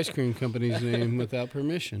that ice cream company's name without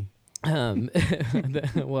permission.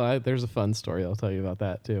 There's a fun story I'll tell you about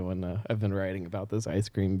that too. When I've been writing about this ice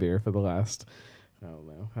cream beer for the last, I don't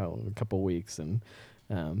know, a couple weeks, and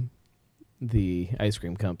the ice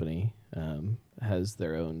cream company has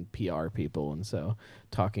their own PR people, and so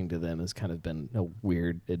talking to them has kind of been a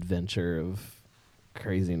weird adventure of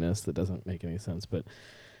craziness that doesn't make any sense. But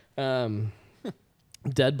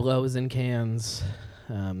Dead Blow is in cans.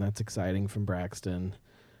 That's exciting from Braxton.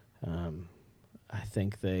 I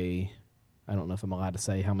think I don't know if I'm allowed to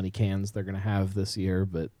say how many cans they're going to have this year,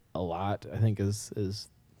 but a lot, I think, is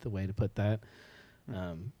the way to put that.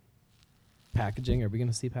 Packaging, are we going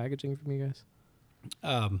to see packaging from you guys?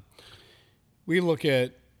 We look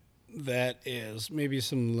at that as maybe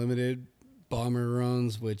some limited bomber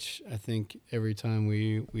runs, which I think every time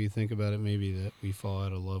we think about it, maybe that we fall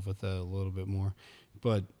out of love with that a little bit more.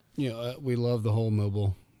 But, we love the whole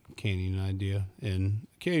mobile canning idea, and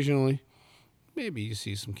occasionally maybe you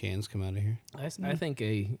see some cans come out of here. I think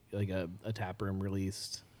a tap room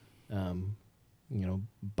released,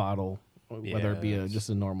 bottle, whether it be just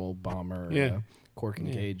a normal bomber or a cork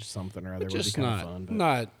and cage, something or other, would be kind of fun.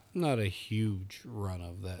 But not a huge run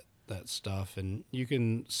of that stuff, and you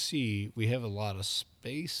can see we have a lot of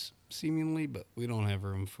space seemingly, but we don't have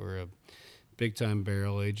room for a big time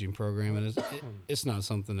barrel aging program, and it's not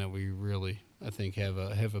something that we really, I think, have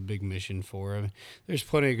a big mission for. I mean, there's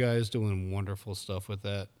plenty of guys doing wonderful stuff with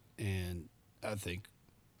that, and I think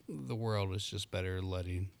the world is just better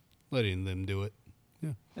letting them do it.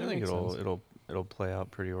 Yeah, I think it'll play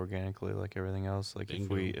out pretty organically, like everything else. Like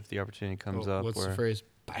if the opportunity comes up, what's the phrase?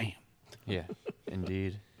 Bam. Yeah,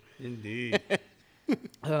 indeed.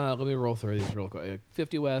 Let me roll through these real quick.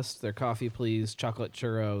 50 West, their Coffee Please, Chocolate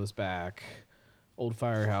Churros back. Old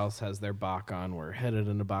Firehouse has their Bach on. We're headed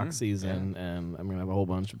into Bach season, and I'm gonna have a whole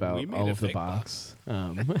bunch about all of the Bachs.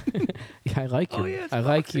 I like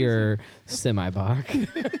your semi Bach.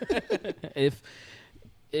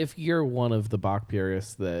 If you're one of the Bach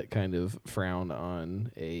purists that kind of frown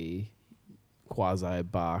on a quasi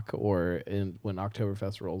Bach, or when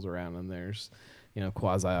Oktoberfest rolls around and there's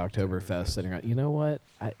quasi Oktoberfest sitting around, you know what?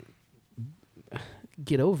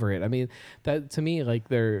 Get over it. I mean, that to me, like,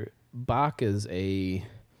 Bach is a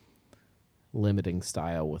limiting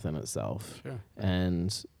style within itself. Sure.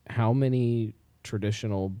 And how many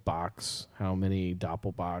traditional Bachs, how many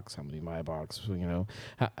Doppelbachs, how many Maybachs,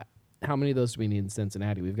 how many of those do we need in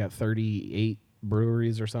Cincinnati? We've got 38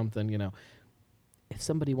 breweries or something, If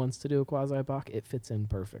somebody wants to do a quasi Bach, it fits in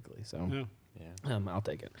perfectly. So I'll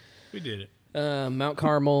take it. We did it. Mount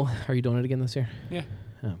Carmel, are you doing it again this year? Yeah.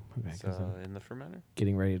 Oh, okay. So in the fermenter?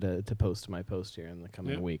 Getting ready to post my post here in the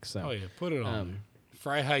coming weeks. So. Put it on.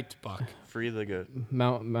 Freiheit Bach. Free the goat.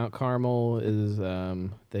 Mount Carmel is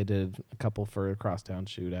they did a couple for a crosstown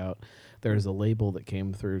shootout. There's a label that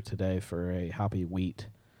came through today for a hoppy wheat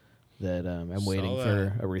that I'm Saw waiting that.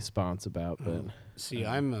 for a response about. But See,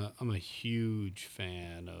 I'm a huge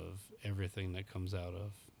fan of everything that comes out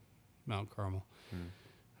of Mount Carmel.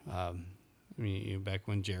 I mean, back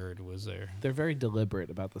when Jared was there, they're very deliberate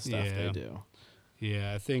about the stuff they do.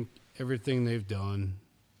 Yeah, I think everything they've done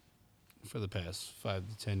for the past 5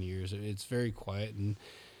 to 10 years, it's very quiet, and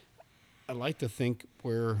I like to think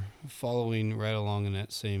we're following right along in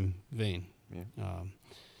that same vein.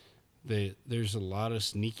 There's a lot of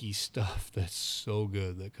sneaky stuff that's so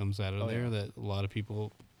good that comes out of there that a lot of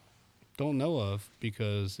people don't know of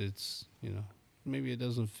because it's, maybe it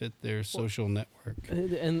doesn't fit their social network.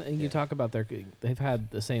 And you talk about they've had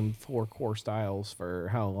the same 4 core styles for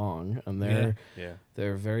how long, and they're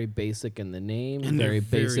very basic in the name, And very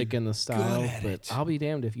they're basic very in the style. good at But it. I'll be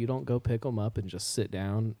damned if you don't go pick them up and just sit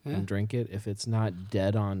down and drink it if it's not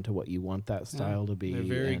dead on to what you want that style to be. They're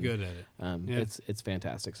very And, good at it. It's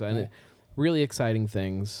fantastic. So and really exciting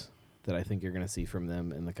things that I think you're going to see from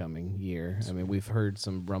them in the coming year. I mean, we've heard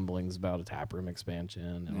some rumblings about a taproom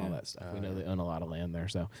expansion and all that stuff. We know they own a lot of land there,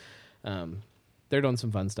 so they're doing some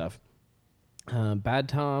fun stuff. Bad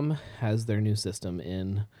Tom has their new system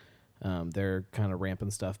in. They're kind of ramping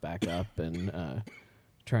stuff back up and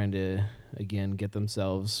trying to, again, get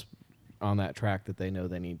themselves on that track that they know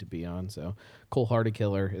they need to be on. So Cold Hearted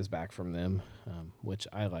Killer is back from them, which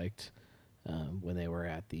I liked when they were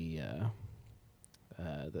at the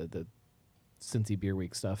Cincy Beer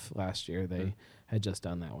Week stuff last year. They had just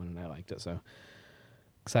done that one, and I liked it. So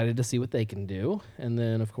excited to see what they can do. And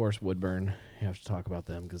then, of course, Woodburn. You have to talk about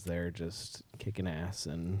them because they're just kicking ass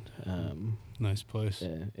and nice place.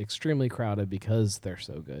 Extremely crowded because they're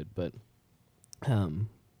so good. But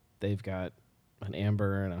they've got an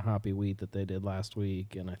amber and a hoppy wheat that they did last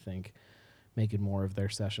week, and I think making more of their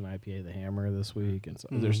session IPA, the Hammer, this week. And so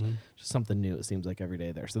there's just something new, it seems like, every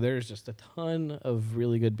day there. So there's just a ton of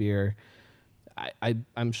really good beer.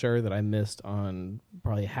 I'm sure that I missed on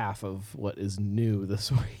probably half of what is new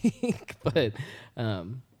this week. But,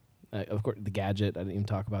 of course, the Gadget, I didn't even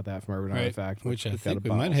talk about that from Urban Artifact. Which I we've got think a we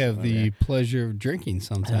might bottle have sitting the there. pleasure of drinking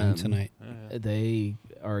sometime tonight. They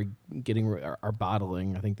are are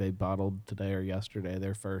bottling. I think they bottled today or yesterday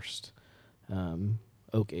their first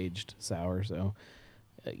oak aged sour. So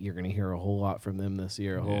you're going to hear a whole lot from them this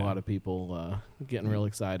year. A whole lot of people getting real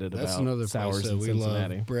excited That's about another sours place that in we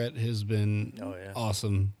Cincinnati. love. Brett has been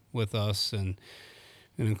awesome with us and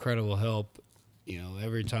an incredible help.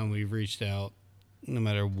 Every time we've reached out, no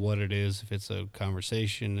matter what it is, if it's a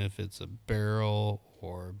conversation, if it's a barrel,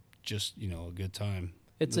 or just a good time.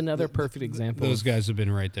 It's another perfect example. Those guys have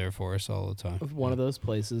been right there for us all the time. Of one of those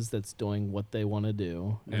places that's doing what they want to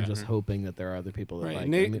do and just hoping that there are other people that Right, like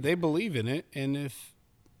and it. they believe in it, and if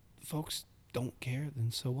folks don't care,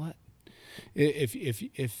 then so what? If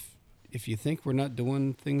you think we're not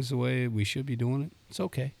doing things the way we should be doing it, it's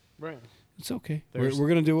okay. Right. It's okay. We're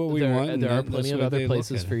going to do what we want. There are and plenty that's of the way other they look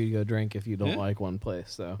places at for it. you to go drink if you don't like one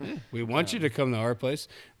place. So We want you to come to our place.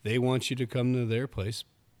 They want you to come to their place,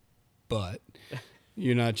 but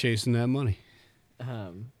you're not chasing that money.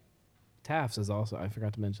 Taft's is also, I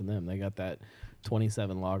forgot to mention them. They got that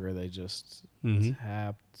 27 lager they just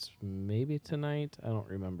tapped maybe tonight. I don't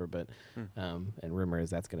remember, but and rumor is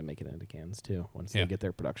that's going to make it into cans too once they get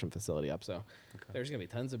their production facility up. So there's going to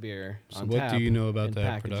be tons of beer So on what tap do you know about and that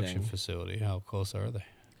packaging. production facility? How close are they?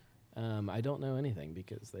 I don't know anything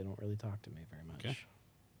because they don't really talk to me very much. Okay.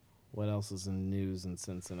 What else is in news in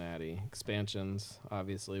Cincinnati? Expansions.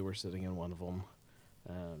 Obviously, we're sitting in one of them.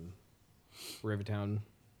 Rivertown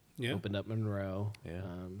opened up Monroe.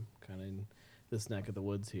 Kind of in this neck of the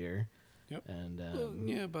woods here. Yep.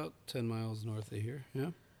 And about 10 miles north of here.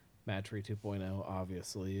 Yeah. Matchery 2.0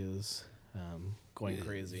 obviously is going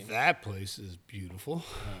crazy. That place is beautiful.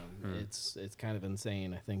 It's kind of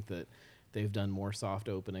insane. I think that they've done more soft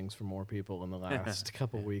openings for more people in the last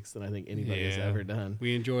couple weeks than I think anybody has ever done.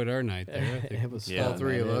 We enjoyed our night there. I think It was all fun,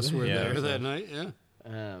 three of man. us were there was that nice. night.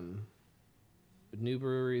 Yeah. New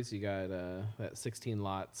breweries, you got that 16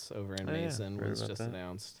 lots over in Mason Heard was about just that.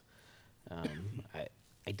 announced.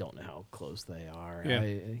 I don't know how close they are. Yeah.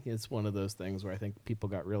 It's one of those things where I think people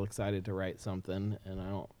got real excited to write something, and I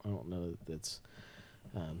don't know that it's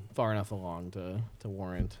far enough along to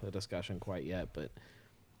warrant a discussion quite yet. But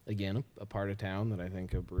again, a part of town that I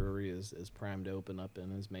think a brewery is primed to open up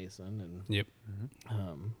in is Mason, and Yep.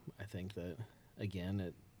 I think that again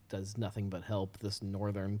it does nothing but help this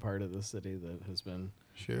northern part of the city that has been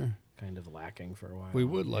kind of lacking for a while. We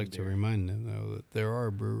would like to remind them, though, that there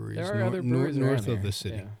are breweries, There are other breweries north around of the here.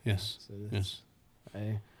 city. Yeah. Yes. So Yes.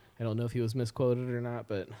 I don't know if he was misquoted or not,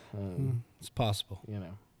 but It's possible.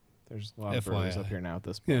 There's a lot of brewers up FYI. here now at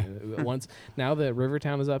this point. Now that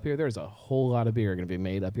Rivertown is up here, there's a whole lot of beer going to be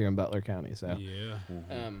made up here in Butler County. So Yeah.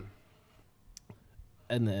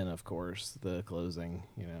 and then of course the closing,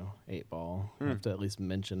 8 Ball. I have to at least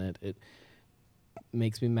mention it. It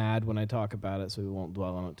makes me mad when I talk about it, so we won't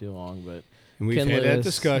dwell on it too long. But And we've had that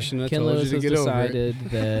discussion. I Ken told you Lewis to has get over it. decided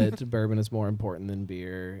that bourbon is more important than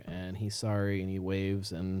beer, and he's sorry, and he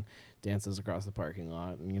waves and dances across the parking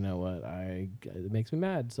lot. And you know what? It makes me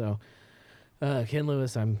mad. So, Ken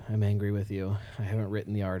Lewis, I'm angry with you. I haven't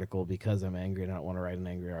written the article because I'm angry, and I don't want to write an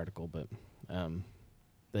angry article. But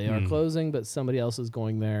they are closing, but somebody else is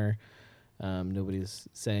going there. Nobody's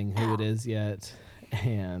saying who it is yet.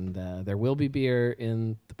 And there will be beer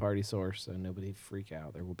in the Party Source, so nobody freak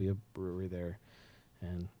out. There will be a brewery there,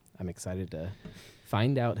 and I'm excited to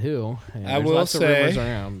find out who. And I there's will lots of rumors say,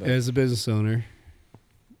 around, but as a business owner,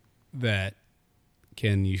 that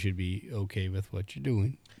Ken, you should be okay with what you're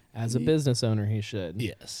doing. as a business owner, he should.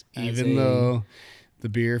 Yes, As even though the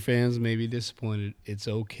beer fans may be disappointed, it's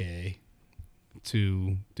okay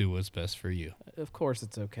to do what's best for you. Of course,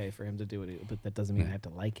 it's okay for him to do it, but that doesn't mean I have to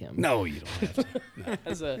like him. No, you don't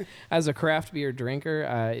have to. As a craft beer drinker,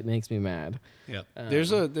 it makes me mad. Yep.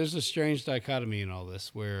 There's a strange dichotomy in all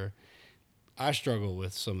this where I struggle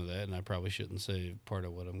with some of that, and I probably shouldn't say part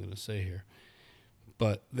of what I'm going to say here.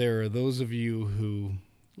 But there are those of you who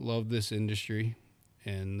love this industry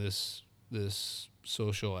and this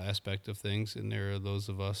social aspect of things, and there are those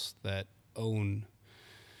of us that own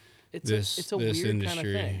it's a weird industry. kind of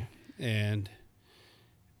thing. And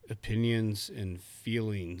opinions and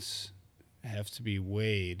feelings have to be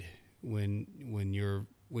weighed when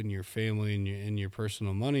your family and your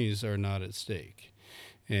personal monies are not at stake.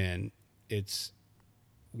 And it's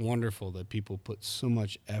wonderful that people put so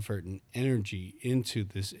much effort and energy into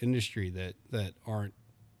this industry that aren't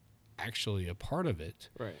actually a part of it.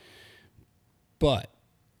 Right. But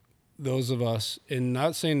those of us, and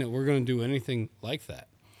not saying that we're going to do anything like that,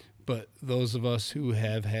 but those of us who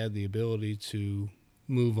have had the ability to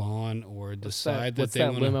move on or decide What's that that they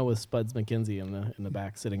want limo with Spuds McKenzie in the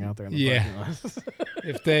back sitting out there in the parking lot?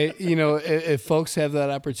 if they, if folks have that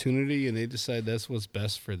opportunity and they decide that's what's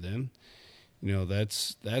best for them,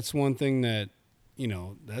 that's one thing that,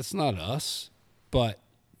 that's not us, but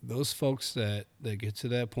those folks that get to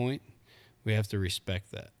that point, we have to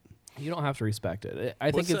respect that. You don't have to respect it. I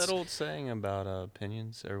What's think it's that old saying about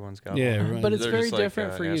opinions? Everyone's got Yeah, one. right. But it's They're very just like,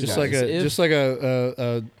 different for you just guys. like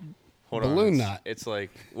a Hold balloon on, knot. It's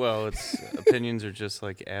like, well, it's opinions are just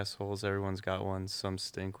like assholes. Everyone's got one. Some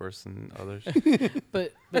stink worse than others.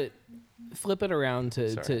 but flip it around to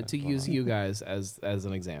Sorry, use you guys as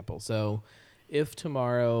an example. So if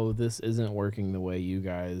tomorrow this isn't working the way you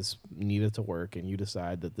guys need it to work, and you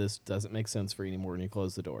decide that this doesn't make sense for you anymore, and you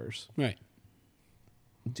close the doors, Right.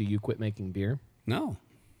 do you quit making beer? No.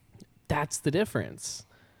 That's the difference.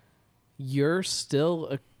 You're still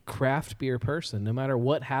a craft beer person, no matter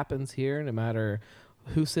what happens here, no matter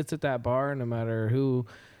who sits at that bar, no matter who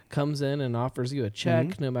comes in and offers you a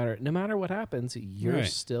check, no matter what happens, you're Right.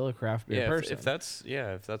 still a craft beer Yeah, person. if that's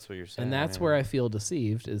what you're saying. And that's where I feel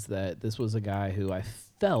deceived, is that this was a guy who I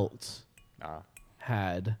felt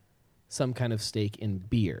had some kind of stake in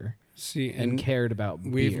beer. See, and cared about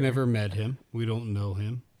We've beer. never met him. We don't know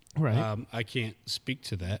him. Right. I can't speak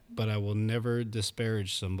to that, but I will never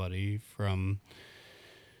disparage somebody from,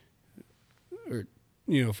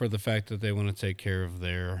 for the fact that they want to take care of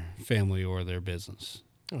their family or their business.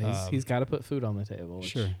 He's got to put food on the table, which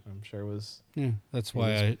Sure. I'm sure was. Yeah, that's he why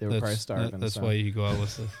was- they were probably that's, starving. that's so. why you go out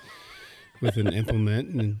with an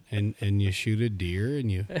implement and you shoot a deer and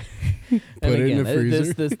you put And it in again, the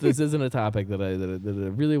freezer. This isn't a topic that I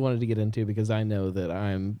really wanted to get into, because I know that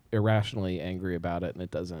I'm irrationally angry about it, and it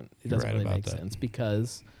doesn't You're right really about make that. sense,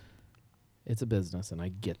 because it's a business, and I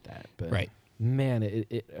get that. But Right. man,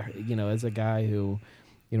 it as a guy who,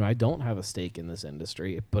 I don't have a stake in this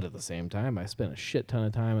industry, but at the same time, I spent a shit ton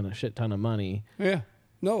of time and a shit ton of money. Yeah.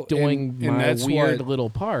 No, doing and my that's weird what- little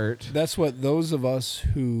part. That's what those of us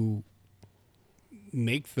who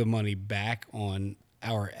make the money back on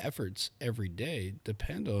our efforts every day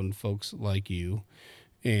depend on folks like you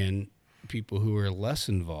and people who are less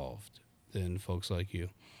involved than folks like you.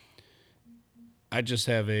 I just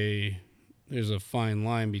have there's a fine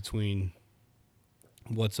line between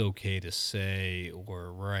what's okay to say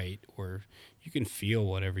or write, or you can feel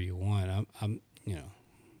whatever you want. I'm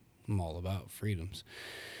all about freedoms.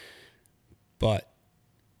 But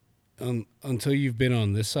until you've been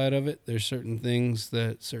on this side of it, there's certain things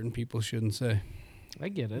that certain people shouldn't say. I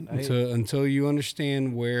get it. Until you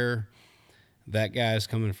understand where that guy's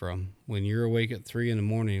coming from. When you're awake at 3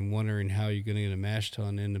 a.m. wondering how you're going to get a mash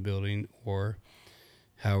tun in the building, or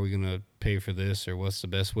how are we going to pay for this, or what's the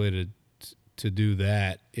best way to do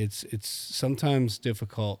that, it's sometimes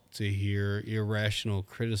difficult to hear irrational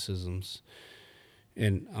criticisms.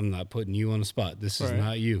 And I'm not putting you on the spot. This is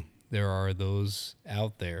not you. There are those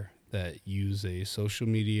out there that use a social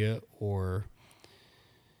media or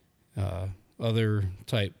other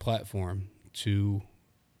type platform to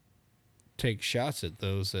take shots at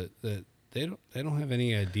those that they don't have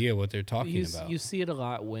any idea what they're talking about. You see it a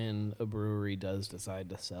lot when a brewery does decide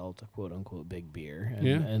to sell to quote unquote big beer. And,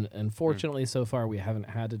 Yeah. and fortunately so far we haven't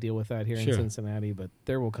had to deal with that here in Sure. Cincinnati, but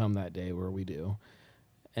there will come that day where we do.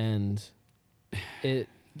 And to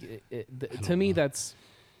me that's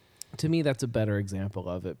a better example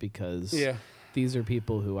of it, because these are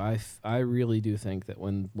people who I really do think that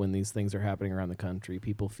when these things are happening around the country,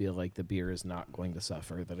 people feel like the beer is not going to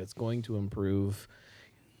suffer, that it's going to improve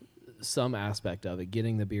some aspect of it,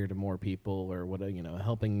 getting the beer to more people, or what,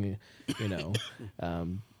 helping, well,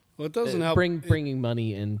 it doesn't help bringing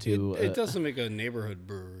money into it doesn't make a neighborhood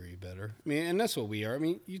brewery better. I mean, and that's what we are. I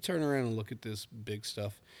mean, you turn around and look at this big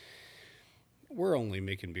stuff. We're only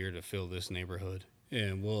making beer to fill this neighborhood,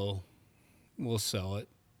 and we'll sell it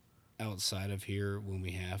outside of here when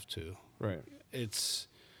we have to. Right. It's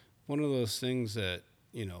one of those things that,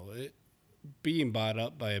 being bought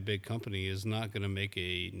up by a big company is not going to make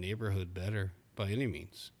a neighborhood better by any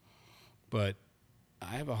means. But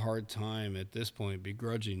I have a hard time at this point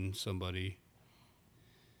begrudging somebody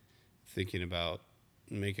thinking about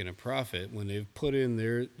making a profit when they've put in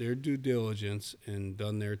their due diligence and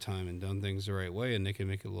done their time and done things the right way, and they can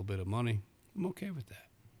make a little bit of money. I'm okay with that.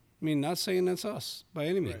 I mean, not saying that's us by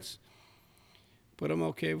any means, but I'm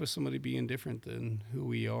okay with somebody being different than who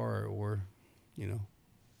we are, or,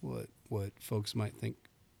 what folks might think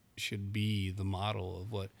should be the model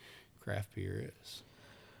of what craft beer is.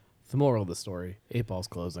 The moral of the story: 8 Ball's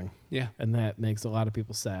closing. Yeah. And that makes a lot of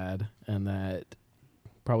people sad, and that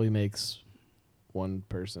probably makes one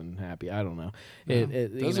person happy. I don't know. No,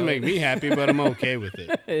 it doesn't make me happy, but I'm okay with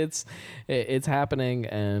it. It's happening,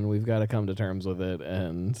 and we've got to come to terms with it.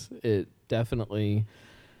 And it definitely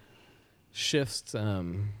shifts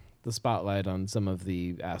the spotlight on some of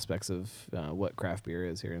the aspects of what craft beer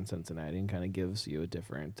is here in Cincinnati, and kind of gives you a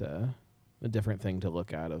different thing to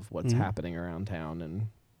look at of what's happening around town. And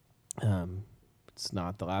it's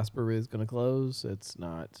not the last brewery is going to close. It's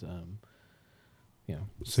not.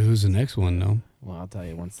 So who's the next one, though? Well, I'll tell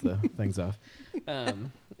you once the thing's off.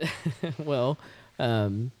 Kind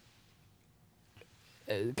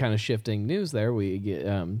of shifting news there. We get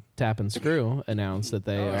Tap and Screw announced that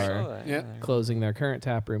they are closing their current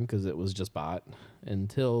tap room because it was just bought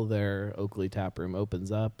until their Oakley tap room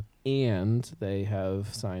opens up, and they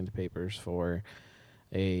have signed papers for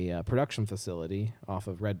a production facility off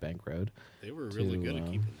of Red Bank Road. They were really good at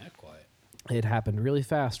keeping that quiet. It happened really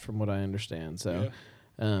fast, from what I understand. So,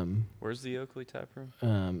 where's the Oakley tap room?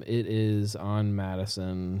 It is on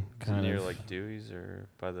Madison, Is kind it near of like Dewey's or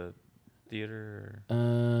by the theater?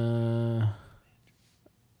 No.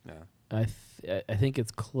 I think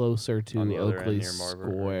it's closer On the to other end Oakley near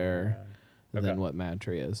Marbury. Square Okay. than what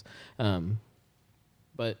Madtree is.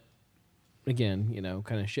 But again,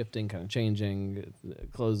 kind of shifting, kind of changing,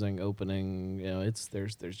 closing, opening.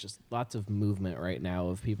 There's just lots of movement right now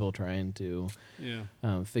of people trying to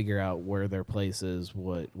figure out where their place is,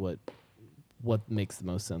 what makes the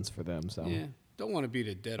most sense for them. So Don't want to beat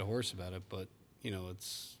a dead horse about it, but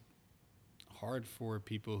it's hard for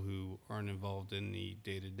people who aren't involved in the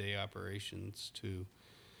day-to-day operations to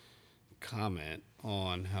comment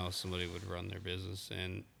on how somebody would run their business.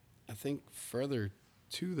 And I think further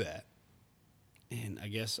to that, and I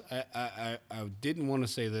guess I didn't want to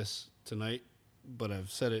say this tonight, but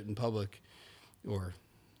I've said it in public or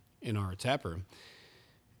in our tap room.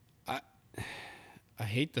 I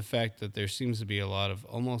hate the fact that there seems to be a lot of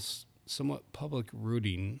almost somewhat public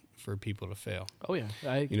rooting for people to fail. Oh yeah,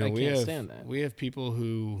 I can't stand that. We have people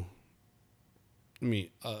who,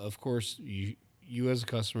 of course, you as a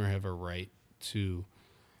customer have a right to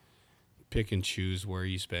pick and choose where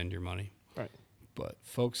you spend your money. Right. But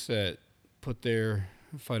folks that put their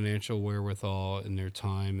financial wherewithal and their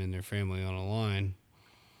time and their family on a line,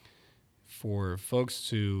 for folks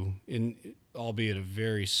to, albeit a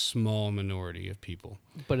very small minority of people,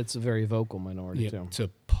 but it's a very vocal minority too, to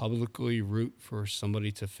publicly root for somebody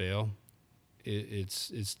to fail,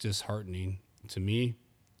 it's disheartening to me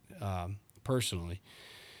personally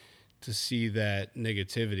to see that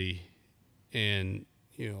negativity. And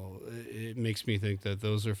it makes me think that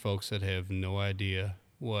those are folks that have no idea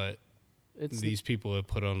what these people have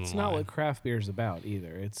put on the It's line. not what craft beer is about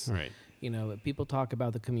either. It's Right. People talk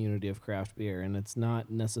about the community of craft beer, and it's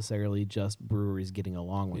not necessarily just breweries getting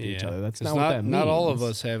along with each other. That's 'Cause not what that means. Not all of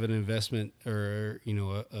us have an investment or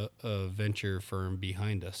a venture firm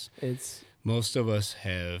behind us. Most of us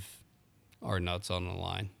have our nuts on the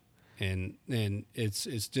line, and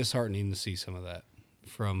it's disheartening to see some of that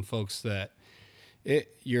from folks that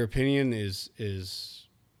your opinion is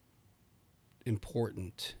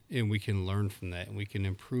important, and we can learn from that, and we can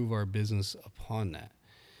improve our business upon that.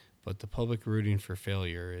 But the public rooting for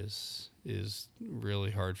failure is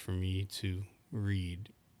really hard for me to read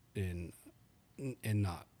and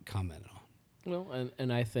not comment on. Well,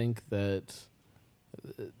 and I think that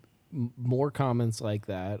more comments like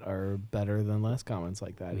that are better than less comments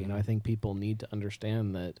like that. Mm-hmm. I think people need to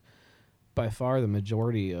understand that by far the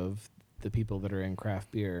majority of the people that are in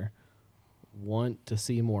craft beer want to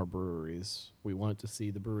see more breweries. We want to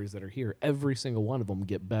see the breweries that are here, every single one of them,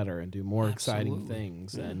 get better and do more exciting Absolutely.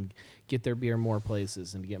 things Yeah. and get their beer more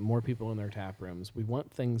places and to get more people in their tap rooms. We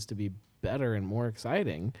want things to be better and more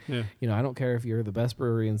exciting. Yeah. I don't care if you're the best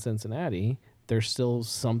brewery in Cincinnati, there's still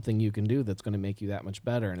something you can do that's going to make you that much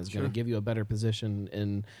better and is going Sure. to give you a better position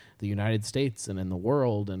in the United States and in the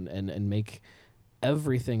world and make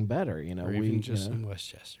everything better. Or even just in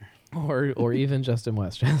Westchester. Or even just in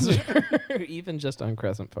Westchester, even just on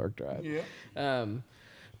Crescent Park Drive. Yeah.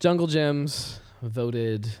 Jungle Gyms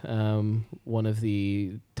voted one of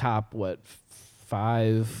the top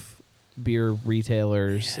 5 beer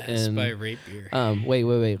retailers. Yes, in by rate beer.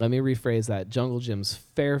 Wait. Let me rephrase that. Jungle Gyms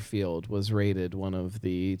Fairfield was rated one of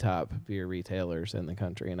the top beer retailers in the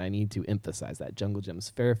country, and I need to emphasize that Jungle Gyms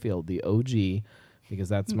Fairfield, the OG, because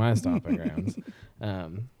that's my stomping grounds.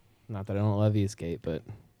 Not that I don't love Eastgate, but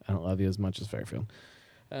I don't love you as much as Fairfield.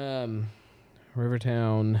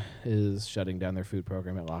 Rivertown is shutting down their food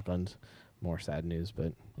program at Lockland. More sad news,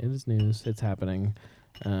 but it is news. It's happening.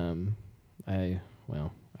 I'll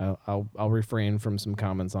refrain from some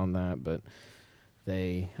comments on that, but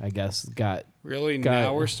they, I guess, got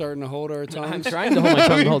Now we're starting to hold our tongues. I'm trying to hold my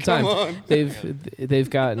tongue the whole time. Come on. They've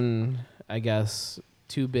gotten, I guess,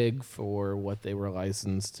 too big for what they were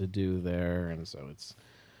licensed to do there, and so it's,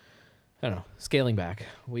 I don't know, scaling back.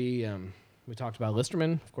 We talked about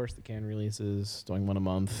Listerman, of course, the can releases, doing one a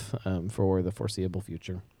month for the foreseeable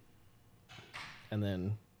future. And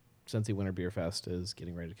then Cincy Winter Beer Fest is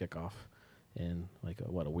getting ready to kick off in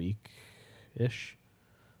a week-ish,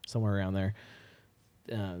 somewhere around there.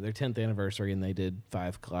 Their 10th anniversary, and they did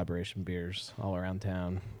 5 collaboration beers all around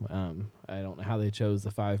town. I don't know how they chose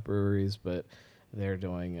the 5 breweries, but they're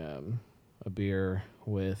doing a beer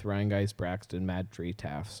with Rheingeist, Braxton, Mad Tree,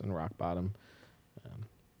 Taft's, and Rock Bottom.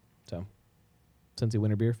 So, Cincy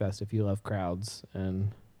Winter Beer Fest, if you love crowds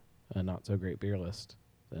and a not-so-great beer list,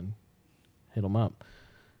 then hit them up.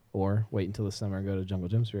 Or wait until the summer and go to Jungle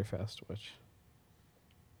Gyms Beer Fest, which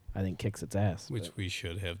I think kicks its ass. Which we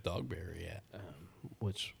should have Dogberry at.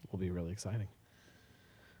 Which will be really exciting.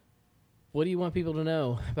 What do you want people to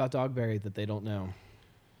know about Dogberry that they don't know?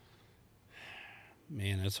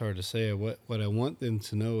 Man, that's hard to say. What I want them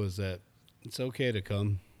to know is that it's okay to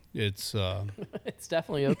come. It's it's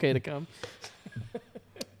definitely okay to come.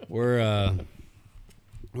 We're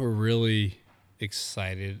really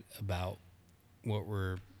excited about what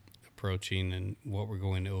we're approaching and what we're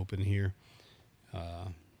going to open here. I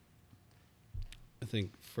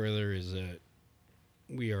think further is that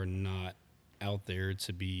we are not out there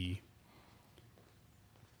to be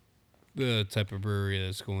the type of brewery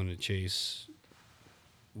that's going to chase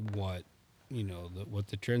what what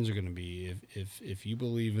the trends are going to be. If you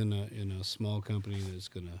believe in a small company that's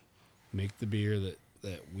going to make the beer that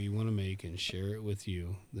we want to make and share it with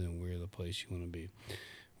you, then we're the place you want to be.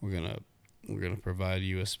 We're gonna provide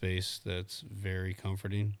you a space that's very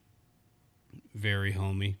comforting, very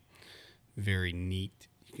homey, very neat.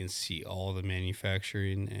 You can see all the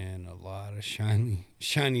manufacturing and a lot of shiny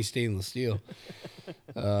stainless steel.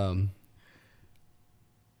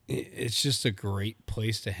 It's just a great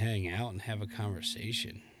place to hang out and have a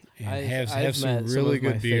conversation and have some met really some of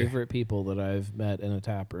good my beer. favorite people that I've met in a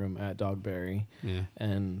tap room at Dogberry. Yeah.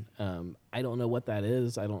 And I don't know what that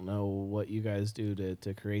is. I don't know what you guys do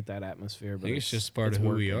to create that atmosphere. But I think it's just part of who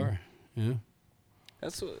we working. are. Yeah.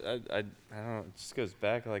 That's what I don't know. It just goes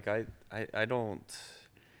back. Like I don't.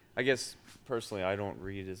 I guess personally, I don't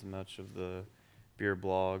read as much of the beer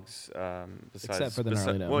blogs. Besides, Except for the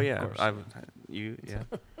Gnarly Gnome, well, yeah, of course. I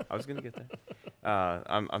was gonna get that.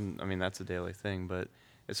 I mean, that's a daily thing. But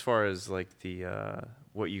as far as like the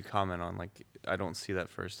what you comment on, like I don't see that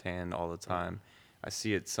firsthand all the time. I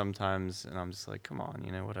see it sometimes, and I'm just like, come on,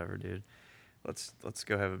 whatever, dude. let's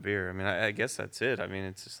go have a beer. I mean, I guess that's it. I mean,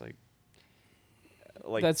 it's just like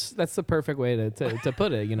that's the perfect way to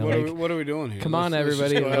put it. You know, what are we doing here? Come on,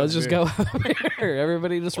 everybody, let's just go have a beer.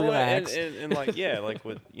 Everybody just relax. And like, yeah, like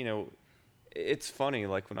with, you know, it's funny.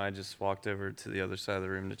 Like when I just walked over to the other side of the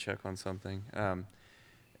room to check on something. I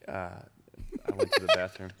went to the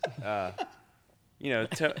bathroom. You know,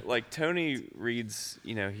 like Tony reads.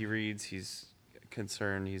 You know, he reads. He's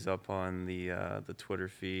concerned. He's up on the Twitter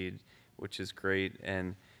feed, which is great.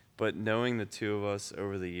 But knowing the two of us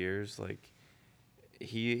over the years, like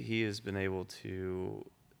he has been able to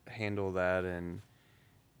handle that and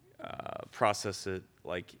process it.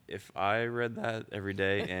 Like if I read that every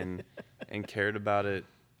day and cared about it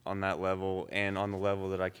on that level and on the level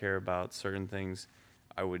that I care about certain things,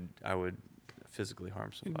 I would physically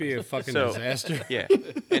harm somebody. It'd be a fucking disaster. Yeah,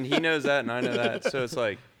 and he knows that, and I know that. So it's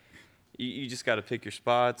like you just got to pick your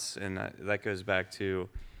spots, and that goes back to,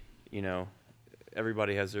 you know,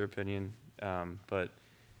 everybody has their opinion, but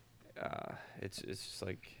it's just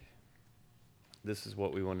like this is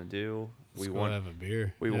what we want to do. We want to have a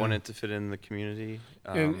beer. We want it to fit in the community.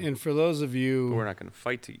 And for those of you, but we're not going to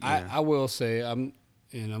fight to. I will say I'm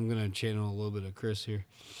going to channel a little bit of Chris here.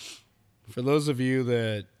 For those of you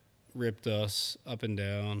that ripped us up and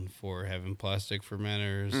down for having plastic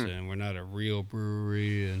fermenters and we're not a real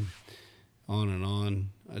brewery and on,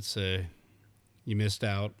 I'd say you missed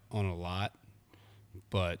out on a lot.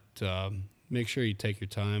 But make sure you take your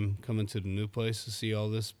time coming to the new place to see all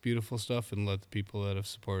this beautiful stuff and let the people that have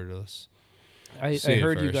supported us. I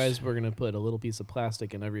heard you guys were going to put a little piece of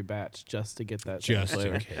plastic in every batch just to get that just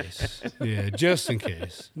in case. Yeah, just in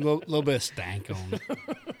case. A little bit of stank on it.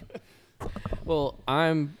 Well,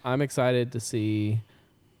 I'm excited to see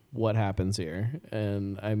what happens here,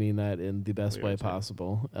 and I mean that in the best way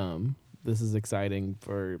possible. This is exciting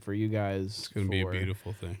for you guys. It's going to be a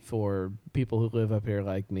beautiful thing. For people who live up here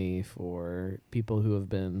like me, for people who have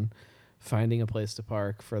been finding a place to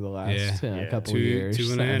park for the last couple of years.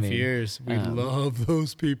 2.5 years. We love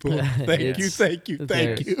those people. Thank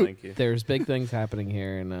you. There's big things happening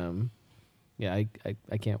here, and I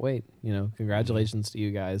can't wait. You know, congratulations to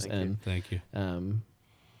you guys. Thank you.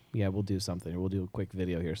 Yeah, we'll do something. We'll do a quick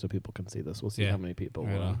video here so people can see this. We'll see how many people.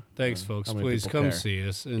 Thanks, folks. Please come see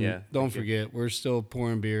us, and don't forget, we're still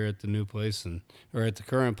pouring beer at the new place or at the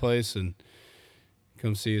current place, and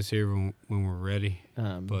come see us here when we're ready.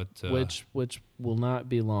 Which will not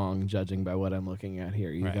be long, judging by what I'm looking at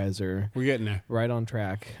here. You guys we're getting there, right on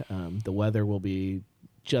track. The weather will be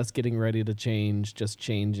just getting ready to change, just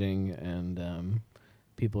changing, and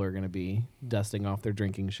people are going to be dusting off their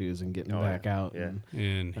drinking shoes and getting back out. Yeah.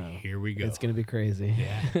 And here we go. It's going to be crazy.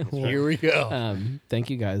 Yeah. Here we go.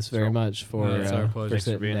 Thank you guys very much for it's our pleasure. for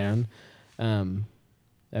sitting down.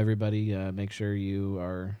 Everybody, make sure you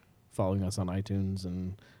are following us on iTunes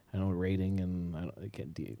and rating and I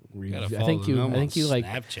think you like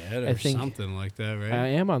Snapchat or something like that, right? I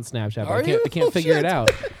am on Snapchat. But I can't figure it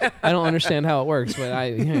out. I don't understand how it works, but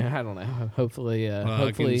I don't know. Hopefully,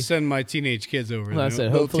 I can send my teenage kids over. That's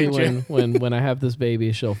it. Hopefully, when I have this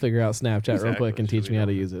baby, she'll figure out Snapchat real quick and teach me how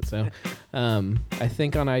to use it. So, I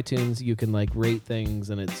think on iTunes you can like rate things,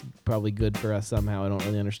 and it's probably good for us somehow. I don't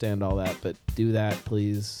really understand all that, but do that,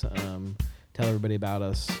 please. Tell everybody about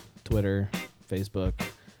us. Twitter, Facebook.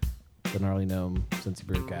 The Gnarly Gnome, Cincy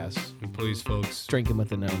Brewcast. And please, folks, drinking with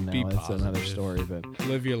the gnome now. It's another story, but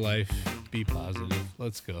live your life. Be positive.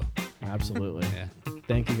 Let's go. Absolutely.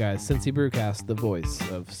 Thank you, guys. Cincy Brewcast, the voice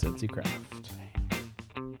of Cincy Craft.